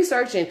of the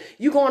research and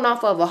you going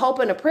off of a hope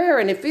and a prayer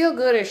and it feel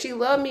good and she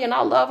love me and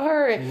I love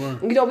her and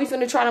we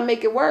finna try to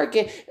make it work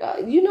and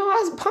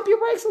I pump your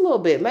brakes a little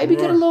bit. Maybe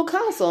get a little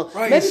counsel.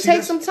 Maybe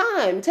take some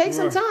time. Take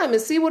some time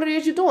and see what it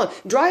is you're doing.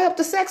 Dry up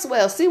the sex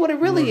well. See what it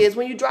really is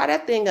when you dry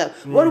that thing up.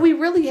 What do we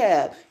really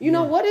have?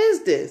 What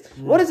is this?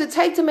 What does it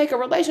take to make a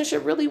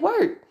relationship really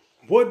work?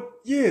 What?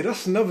 Yeah,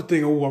 that's another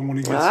thing I want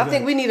to get to. I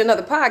think we need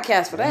another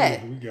podcast for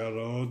that. We got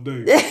all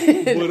day.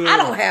 But, I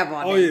don't have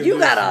all day. You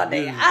got all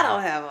day. I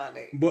don't have all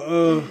day.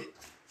 But,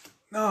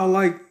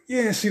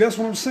 see, that's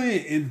what I'm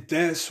saying. And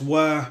that's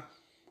why,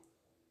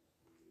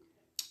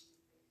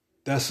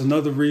 that's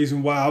another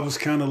reason why I was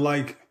kind of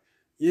like,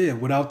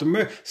 without the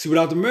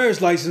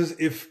marriage license,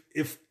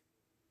 if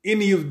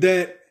any of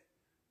that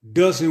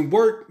doesn't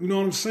work, you know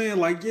what I'm saying?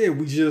 Like,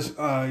 we just,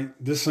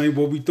 this ain't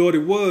what we thought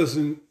it was.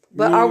 And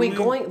But know are what we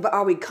I mean? But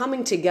are we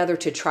coming together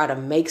to try to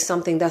make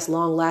something that's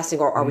long lasting,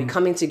 or are we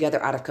coming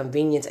together out of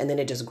convenience and then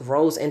it just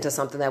grows into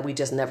something that we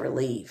just never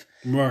leave?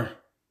 Right.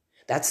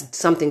 That's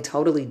something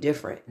totally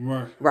different.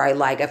 Right. Right.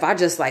 Like if I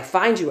just like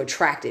find you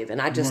attractive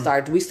and I just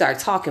we start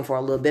talking for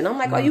a little bit and I'm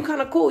like, oh, you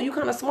kind of cool. You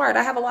kind of smart.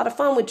 I have a lot of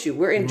fun with you.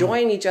 We're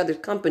enjoying each other's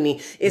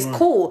company. It's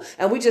cool.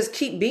 And we just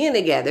keep being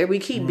together. We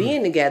keep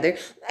being together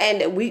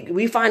and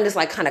we find this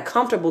like kind of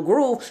comfortable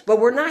groove, but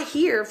we're not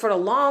here for the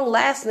long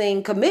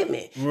lasting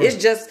commitment. It's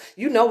just,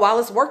 while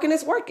it's working,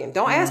 it's working.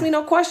 Don't ask me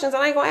no questions.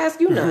 I ain't going to ask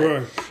you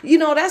none.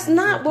 That's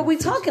not what we're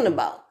talking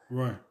about.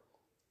 Right.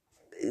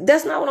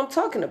 That's not what I'm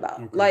talking about.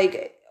 Okay.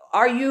 Like,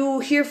 are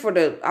we here,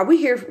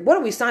 what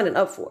are we signing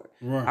up for?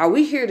 Right. Are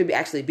we here to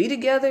actually be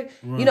together?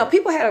 Right.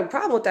 People had a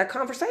problem with that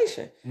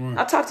conversation. Right.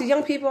 I talk to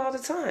young people all the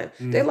time.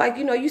 They're like,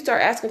 you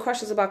start asking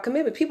questions about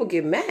commitment, people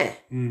get mad.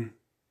 I'm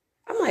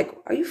like,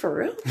 are you for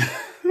real?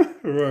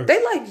 Right.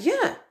 They like,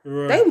 yeah.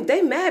 Right.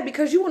 They mad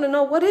because you want to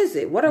know, what is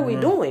it? What are we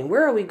doing?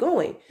 Where are we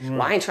going? Right.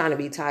 Well, I ain't trying to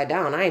be tied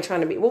down. I ain't trying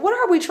to be, well, what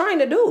are we trying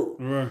to do?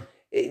 Right.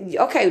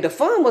 Okay, the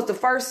fun was the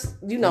first,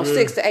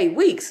 6 to 8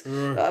 weeks,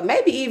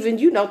 maybe even,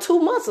 2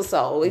 months or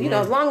so,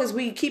 as long as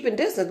we keep in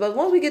distance. But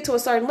once we get to a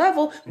certain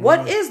level,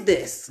 what is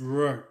this?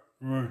 Right.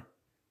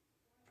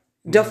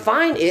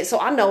 Define it so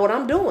I know what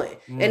I'm doing.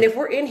 And if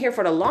we're in here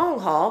for the long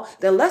haul,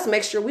 then let's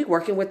make sure we're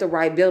working with the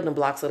right building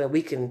blocks so that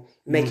we can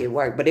make it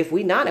work. But if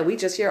we not, and we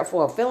just here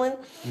for a feeling,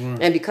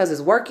 and because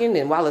it's working,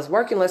 and while it's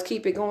working, let's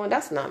keep it going.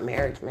 That's not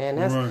marriage, man.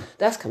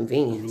 That's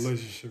convenience.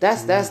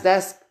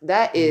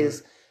 That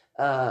is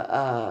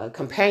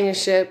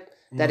companionship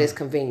that is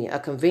convenient. A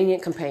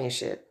convenient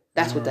companionship.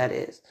 That's what that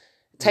is.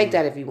 Take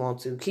that if you want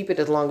to. Keep it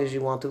as long as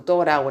you want to.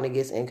 Throw it out when it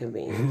gets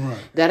inconvenient. Right.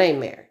 That ain't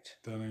marriage.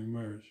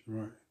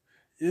 Right.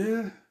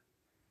 Yeah.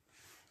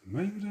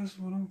 Maybe that's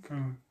what I'm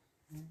kind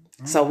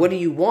of... So what do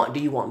you want? Do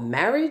you want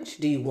marriage?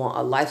 Do you want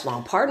a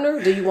lifelong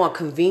partner? Do you want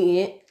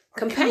convenient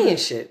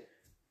companionship?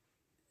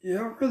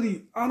 Yeah,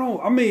 I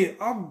don't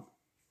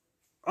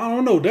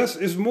know.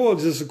 It's more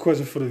just a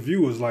question for the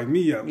viewers like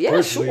me.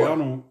 Personally, sure. I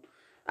don't...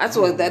 That's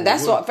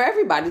what for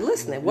everybody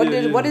listening.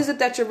 What is it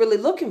that you're really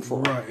looking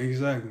for? Right,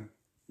 exactly.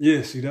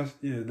 Yeah, see,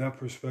 that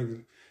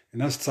perspective.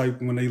 And that's the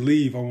type, when they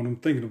leave, I want them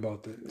thinking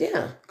about that.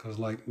 Yeah. Because,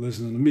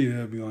 listening to me,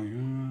 they'll be like,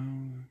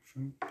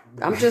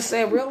 I'm just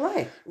saying real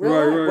life.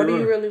 Right, what do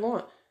you really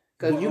want?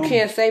 Because you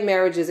can't say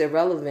marriage is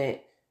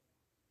irrelevant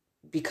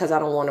because I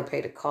don't want to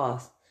pay the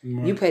cost.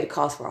 Right. You pay the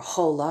cost for a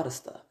whole lot of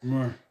stuff.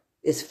 Right.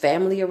 Is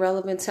family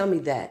irrelevant? Tell me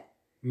that.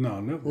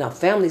 No, never. No,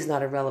 family's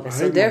not irrelevant.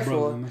 So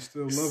therefore, and I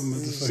still love him at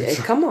the same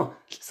time. Come on.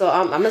 So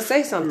I'm gonna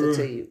say something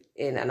to you,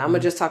 and I'm gonna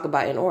just talk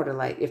about in order.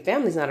 Like, if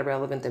family's not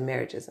irrelevant, then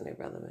marriage isn't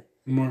irrelevant.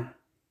 Right.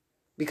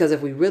 Because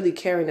if we're really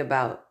caring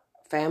about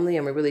family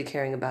and we're really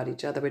caring about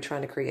each other, we're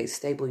trying to create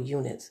stable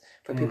units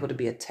for people to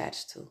be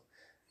attached to.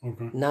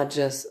 Okay. Not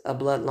just a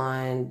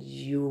bloodline.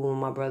 You,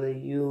 my brother.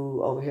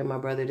 You over here, my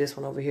brother. This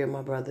one over here,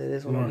 my brother.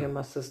 This one over here,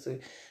 my sister.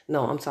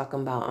 No, I'm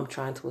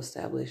trying to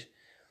establish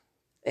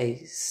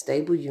a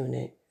stable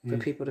unit for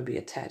people to be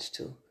attached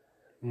to.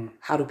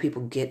 How do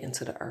people get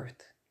into the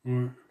earth?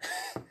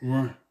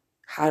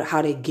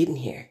 How they get in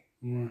here?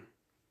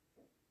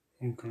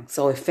 Okay.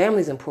 So if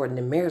family's important,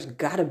 then marriage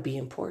gotta be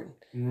important.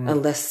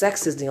 Unless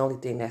sex is the only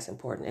thing that's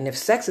important. And if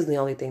sex is the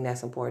only thing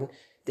that's important,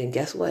 then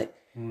guess what?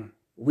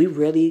 We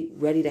really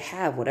ready to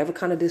have whatever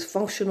kind of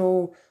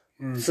dysfunctional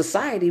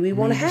society we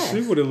want to have.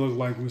 You see what it looks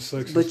like with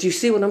sex. But you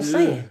see what I'm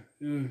saying?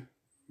 Yeah.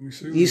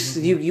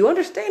 You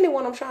understanding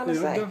what I'm trying to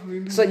say?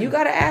 So you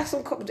got to ask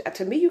some.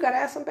 To me, you got to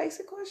ask some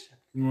basic questions.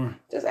 Right.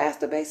 Just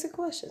ask the basic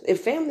questions. If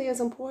family is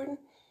important,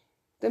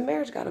 then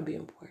marriage got to be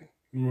important.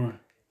 Right.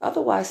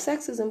 Otherwise,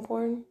 sex is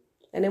important,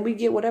 and then we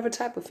get whatever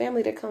type of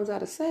family that comes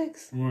out of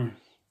sex. Right.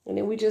 And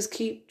then we just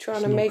keep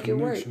trying to make it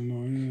work.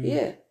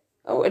 Yeah.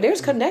 Oh,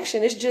 there's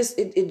connection. It's just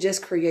it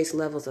just creates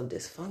levels of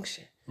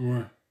dysfunction.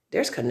 Right.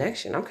 There's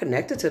connection. I'm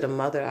connected to the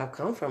mother I've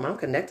come from. I'm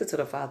connected to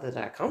the father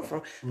that I come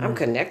from. I'm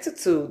connected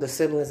to the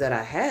siblings that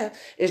I have.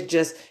 It's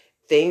just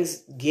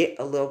things get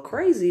a little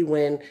crazy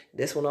when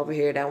this one over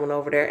here, that one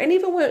over there. And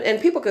even when, and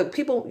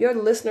people, your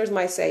listeners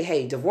might say,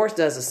 hey, divorce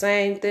does the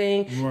same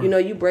thing.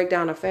 Right. You break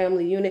down a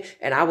family unit.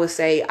 And I would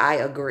say, I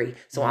agree.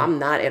 So I'm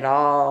not at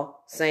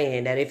all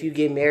saying that if you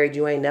get married,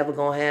 you ain't never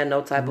going to have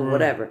no type of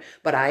whatever.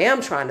 But I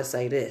am trying to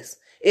say this.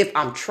 If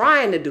I'm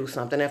trying to do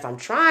something, if I'm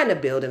trying to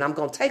build it, I'm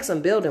going to take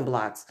some building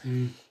blocks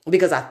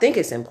because I think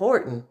it's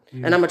important.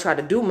 And I'm going to try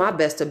to do my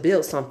best to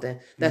build something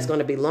that's going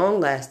to be long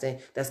lasting,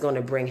 that's going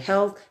to bring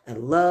health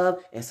and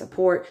love and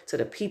support to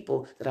the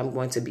people that I'm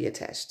going to be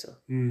attached to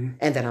and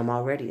that I'm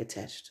already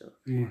attached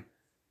to.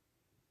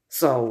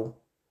 So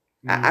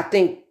I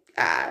think,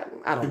 I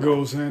don't know. It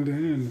goes hand in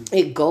hand.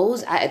 It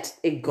goes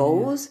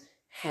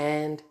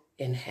hand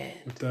in hand.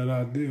 With that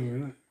idea,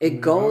 yeah. It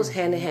goes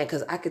hand in hand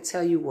because I could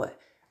tell you what.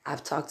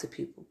 I've talked to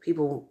people.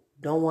 People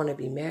don't want to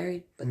be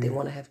married, but they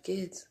want to have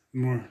kids.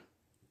 Right.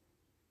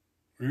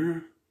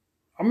 Yeah.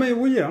 I mean,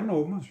 well, yeah, I know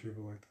a bunch of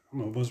people like that. I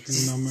know a bunch of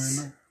people not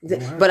married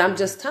now. But I'm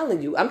just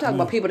telling you. I'm talking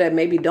about people that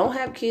maybe don't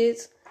have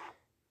kids,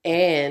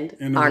 and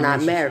In a are not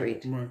relationship.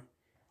 married. Right.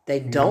 They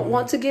don't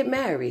want to get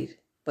married,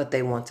 but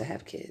they want to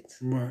have kids.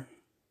 Right.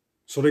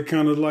 So they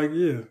kind of like,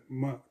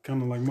 my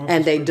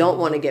And they don't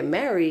want to get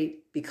married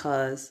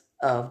because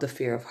of the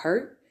fear of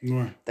hurt,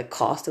 right. the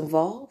cost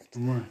involved,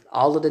 Right.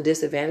 all of the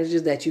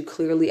disadvantages that you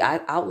clearly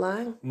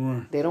outline.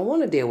 Right. They don't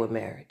want to deal with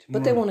marriage,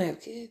 but they want to have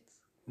kids.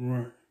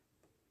 Right.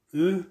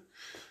 Yeah.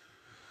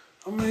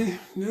 I mean,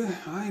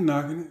 I ain't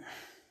knocking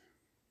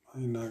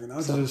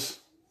it.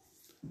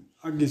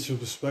 I get your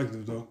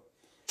perspective though.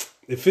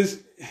 If it's,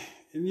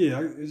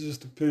 it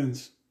just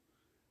depends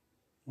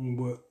on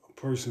what a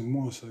person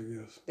wants, I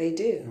guess. They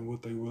do. And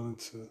what they willing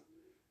to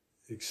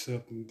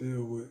accept and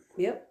deal with.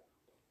 Yep.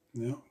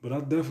 Yeah, but I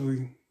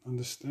definitely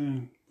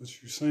understand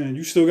what you're saying.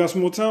 You still got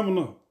some more time or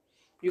no?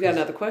 You got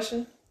another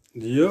question?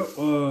 Yep.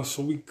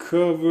 So we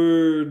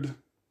covered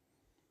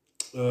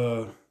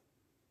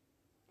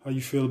how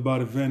you feel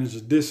about advantage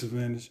or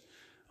disadvantage.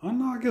 I don't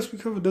know. I guess we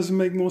covered. Does it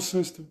make more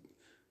sense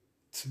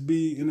to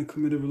be in a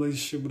committed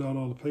relationship without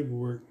all the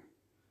paperwork?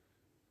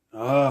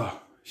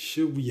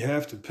 Should we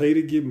have to pay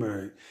to get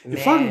married? Man.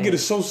 If I can get a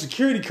Social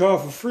Security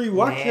card for free,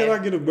 why can't I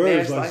get a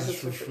marriage license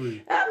for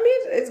free? I mean,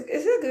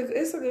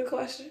 it's a good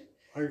question.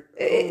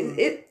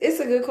 It's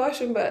a good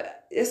question,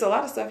 but it's a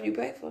lot of stuff you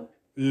pay for.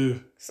 Yeah.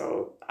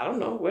 So I don't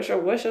know. What's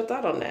your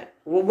thought on that?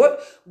 Well,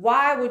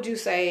 why would you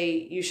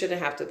say you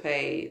shouldn't have to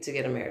pay to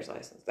get a marriage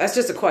license? That's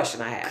just a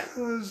question I have.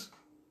 Because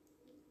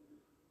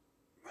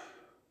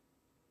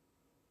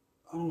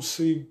I don't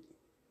see.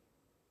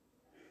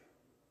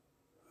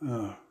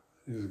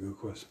 This is a good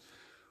question.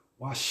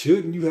 Why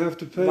shouldn't you have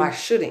to pay? Why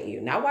shouldn't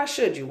you? Not why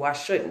should you? Why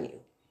shouldn't you?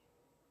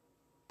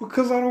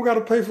 Because I don't got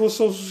to pay for a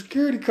Social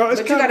Security card.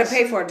 But you got to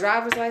pay for a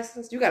driver's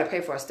license. You got to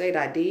pay for a state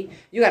ID.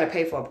 You got to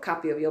pay for a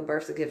copy of your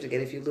birth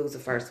certificate if you lose the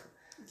first one.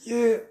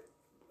 Yeah.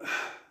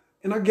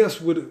 And I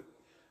guess with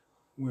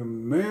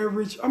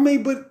marriage, I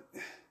mean, but,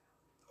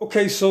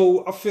 okay,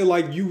 so I feel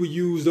like you would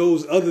use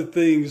those other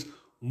things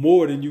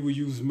more than you would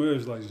use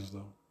marriage license,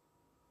 though.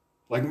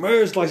 Like,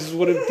 marriage license is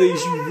one of the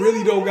things you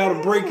really don't got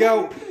to break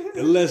out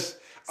unless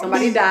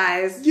somebody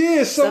dies.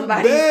 Yeah, something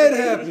bad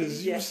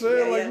happens. You know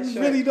what I'm saying?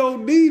 You really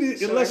don't need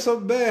it unless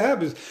something bad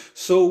happens.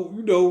 So,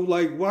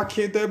 why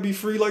can't that be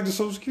free like the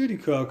Social Security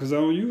card? Because I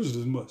don't use it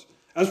as much.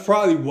 That's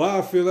probably why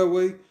I feel that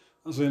way.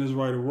 I'm saying it's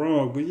right or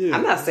wrong, but yeah.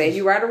 I'm not saying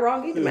you're right or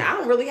wrong either, man. I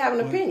don't really have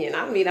an opinion.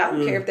 I mean, I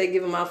don't care if they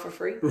give them out for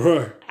free.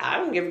 Right. I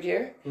don't give a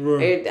care.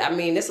 Right. I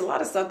mean, it's a lot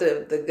of stuff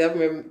that the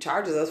government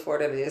charges us for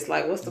that it's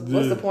like, what's the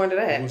point of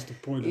that? What's the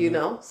point of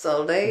that?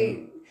 So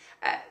they...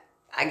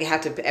 I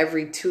have to,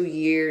 every 2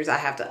 years, I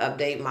have to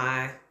update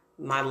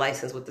my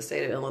license with the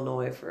state of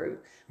Illinois for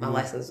my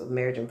license of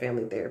marriage and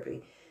family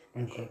therapy.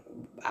 Okay.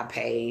 I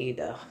paid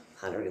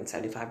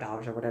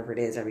 $175 or whatever it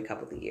is every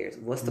couple of years.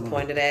 What's the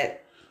point of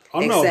that?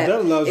 I know, that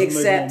allows you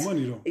to make more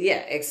money, though. Yeah,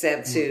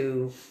 except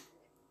to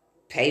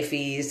pay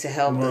fees to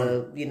help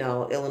the,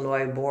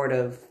 Illinois Board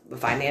of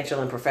Financial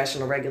and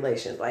Professional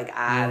Regulation.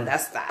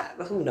 That's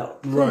not, who knows?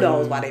 Who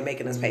knows why they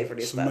making us pay for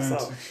this stuff?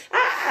 So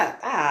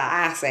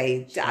I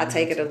say, I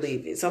take it or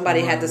leave it.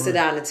 Somebody had to sit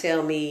down and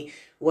tell me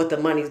what the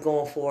money's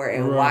going for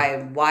and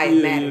why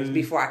it matters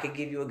before I could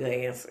give you a good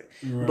answer.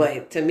 Right.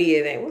 But to me,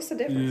 it ain't. What's the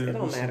difference? It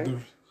don't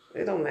matter.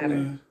 It don't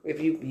matter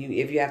if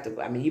you have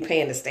to. I mean, you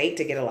paying the state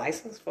to get a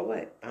license for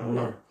what? I don't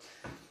know.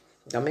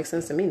 Don't make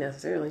sense to me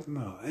necessarily.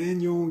 No,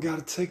 and you don't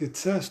got to take a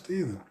test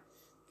either.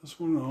 That's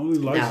one of the only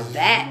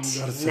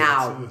licenses.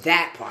 Now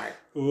that part.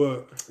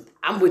 What?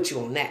 I'm with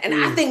you on that, and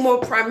I think more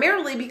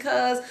primarily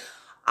because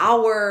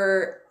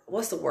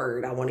what's the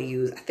word I want to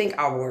use? I think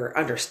our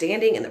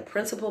understanding and the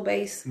principle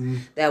base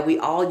that we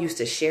all used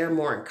to share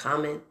more in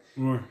common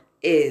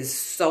is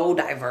so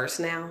diverse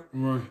now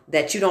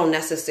that you don't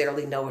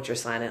necessarily know what you're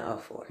signing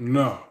up for.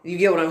 No. You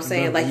get what I'm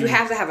saying? You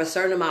have to have a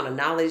certain amount of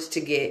knowledge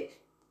to get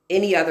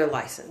any other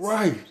license.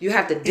 Right. You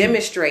have to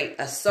demonstrate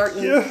a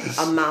certain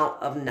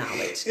amount of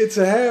knowledge. And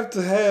to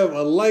have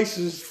a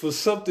license for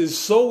something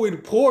so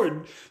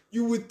important,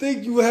 you would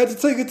think you would have to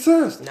take a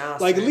test. No,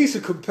 at least a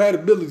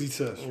compatibility test.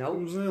 Nope. You know what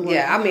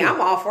I'm saying? I'm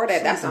all for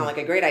that. That sounds like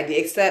a great idea.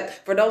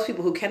 Except for those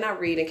people who cannot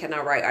read and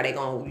cannot write, are they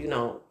going to,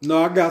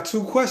 No, I got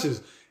 2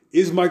 questions.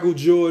 Is Michael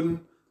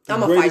Jordan the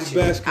greatest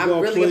basketball player?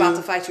 I'm really about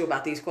to fight you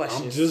about these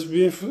questions. I'm just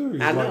being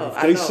serious. I know.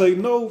 If they say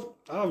no,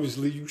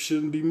 obviously you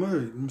shouldn't be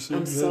married.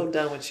 I'm so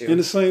done with you. And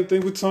the same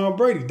thing with Tom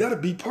Brady.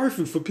 That'd be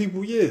perfect for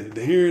people,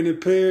 the hearing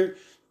impaired.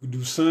 We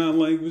do sign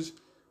language.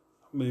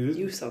 I mean,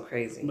 you so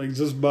crazy. Makes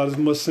just about as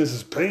much sense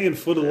as paying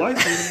for the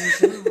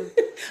license.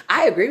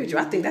 I agree with you.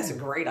 I think that's a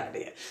great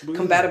idea.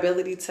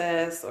 Compatibility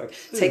tests or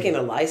taking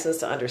a license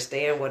to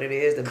understand what it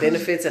is, the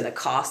benefits and the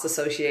costs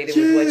associated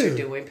with what you're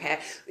doing,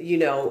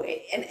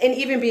 and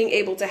even being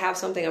able to have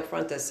something up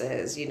front that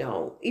says,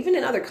 even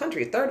in other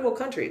countries, third world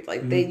countries,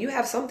 you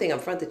have something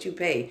up front that you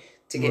pay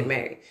to get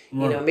married.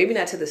 You know, maybe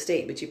not to the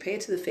state, but you pay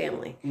it to the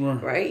family,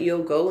 right?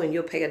 You'll go and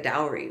you'll pay a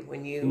dowry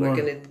when you are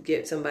going to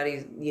get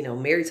somebody's, you know,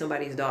 marry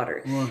somebody's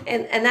daughter.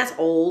 And that's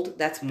old.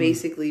 That's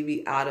basically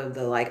be out of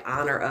the like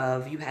honor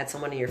of you had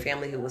someone in your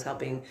family who was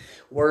helping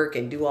work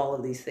and do all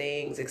of these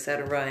things,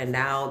 etc. And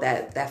now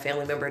that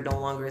family member no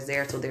longer is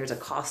there. So there's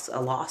a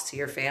loss to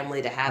your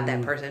family to have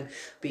that person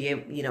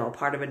be, you know, a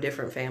part of a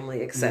different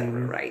family, etc.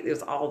 Right?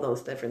 There's all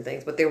those different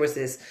things. But there was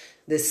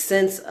this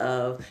sense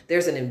of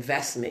there's an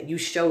investment. You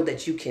show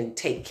that you can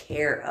take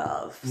care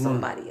of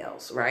somebody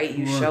else, right?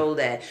 You show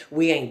that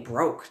we ain't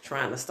broke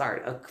trying to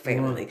start a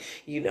family,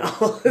 you know,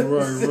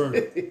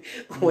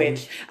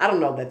 which I don't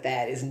know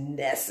that is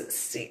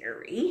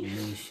necessary.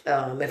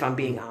 If I'm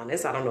being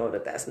honest, I don't know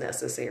that that's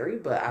necessary,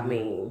 but I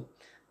mean,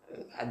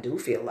 I do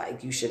feel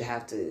like you should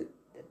have to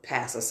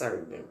pass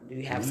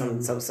you have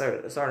some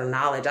sort of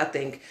knowledge. I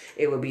think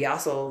it would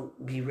also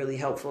be really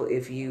helpful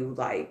if you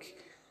like,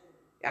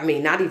 I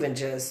mean, not even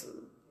just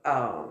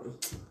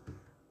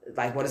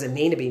like what does it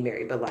mean to be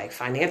married, but like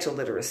financial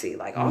literacy,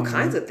 like all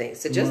kinds of things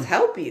to just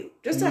help you,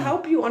 to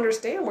help you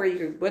understand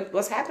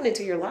what's happening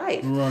to your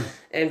life,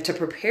 and to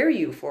prepare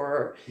you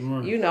for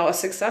you know, a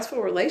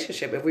successful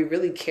relationship. If we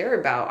really care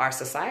about our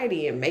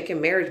society and making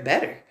marriage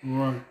better,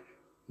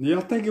 yeah,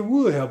 I think it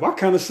would help. I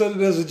kind of said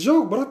it as a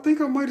joke, but I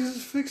think I might have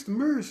just fixed the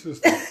marriage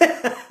system.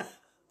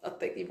 I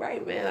think you're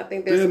right, man. I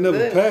think there's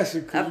good. Pass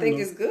it. I think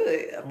it's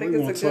good. I think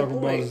it's a good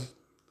point.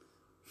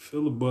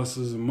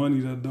 Filibusters and money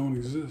that don't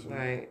exist.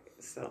 Right.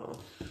 So.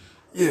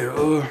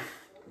 Yeah.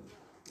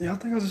 I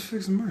think I just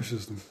fixed the marriage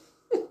system.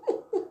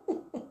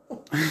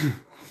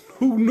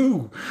 Who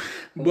knew?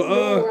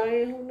 But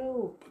Ryan, who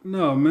knew?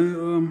 No,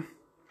 man.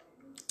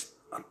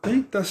 I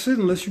think that's it.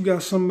 Unless you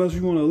got something else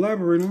you want to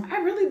elaborate on. I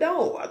really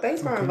don't.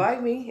 Thanks for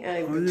inviting me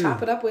and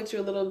chop it up with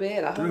you a little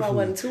bit. I hope I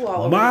wasn't too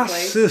all over the place. My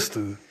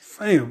sister,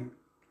 fam.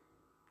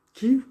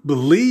 Can you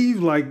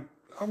believe like?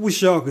 I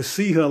wish y'all could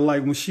see her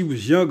like when she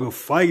was younger,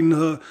 fighting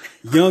her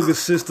younger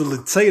sister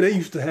Latay. They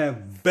used to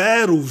have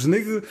battles,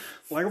 nigga.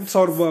 Like I'm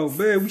talking about,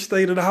 man, we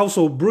stayed at the house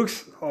on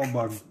Brooks. Oh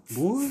my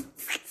boy.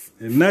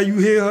 And now you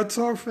hear her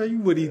talk, fam, you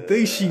wouldn't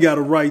think she got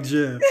a right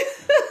jab.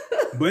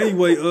 But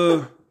anyway,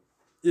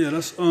 yeah,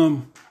 that's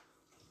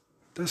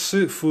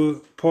it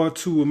for part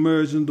 2 of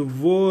marriage and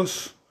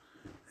divorce.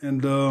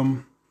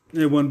 And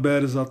it wasn't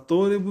bad as I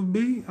thought it would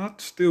be. I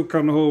still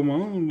kind of hold my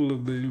own a little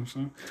bit, you know what I'm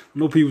saying? I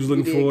know people was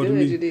looking forward to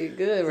me. You did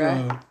good,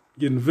 right?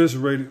 Getting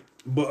eviscerated.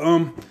 But,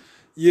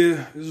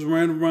 yeah, this is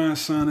Random Ryan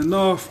signing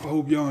off. I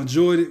hope y'all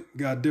enjoyed it.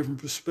 Got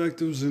different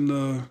perspectives.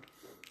 And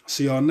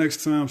see y'all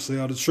next time. Stay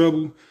out of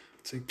trouble.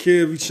 Take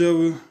care of each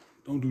other.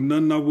 Don't do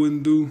nothing I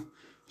wouldn't do.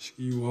 Just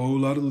give you a whole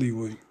lot of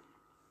leeway.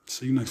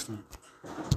 See you next time.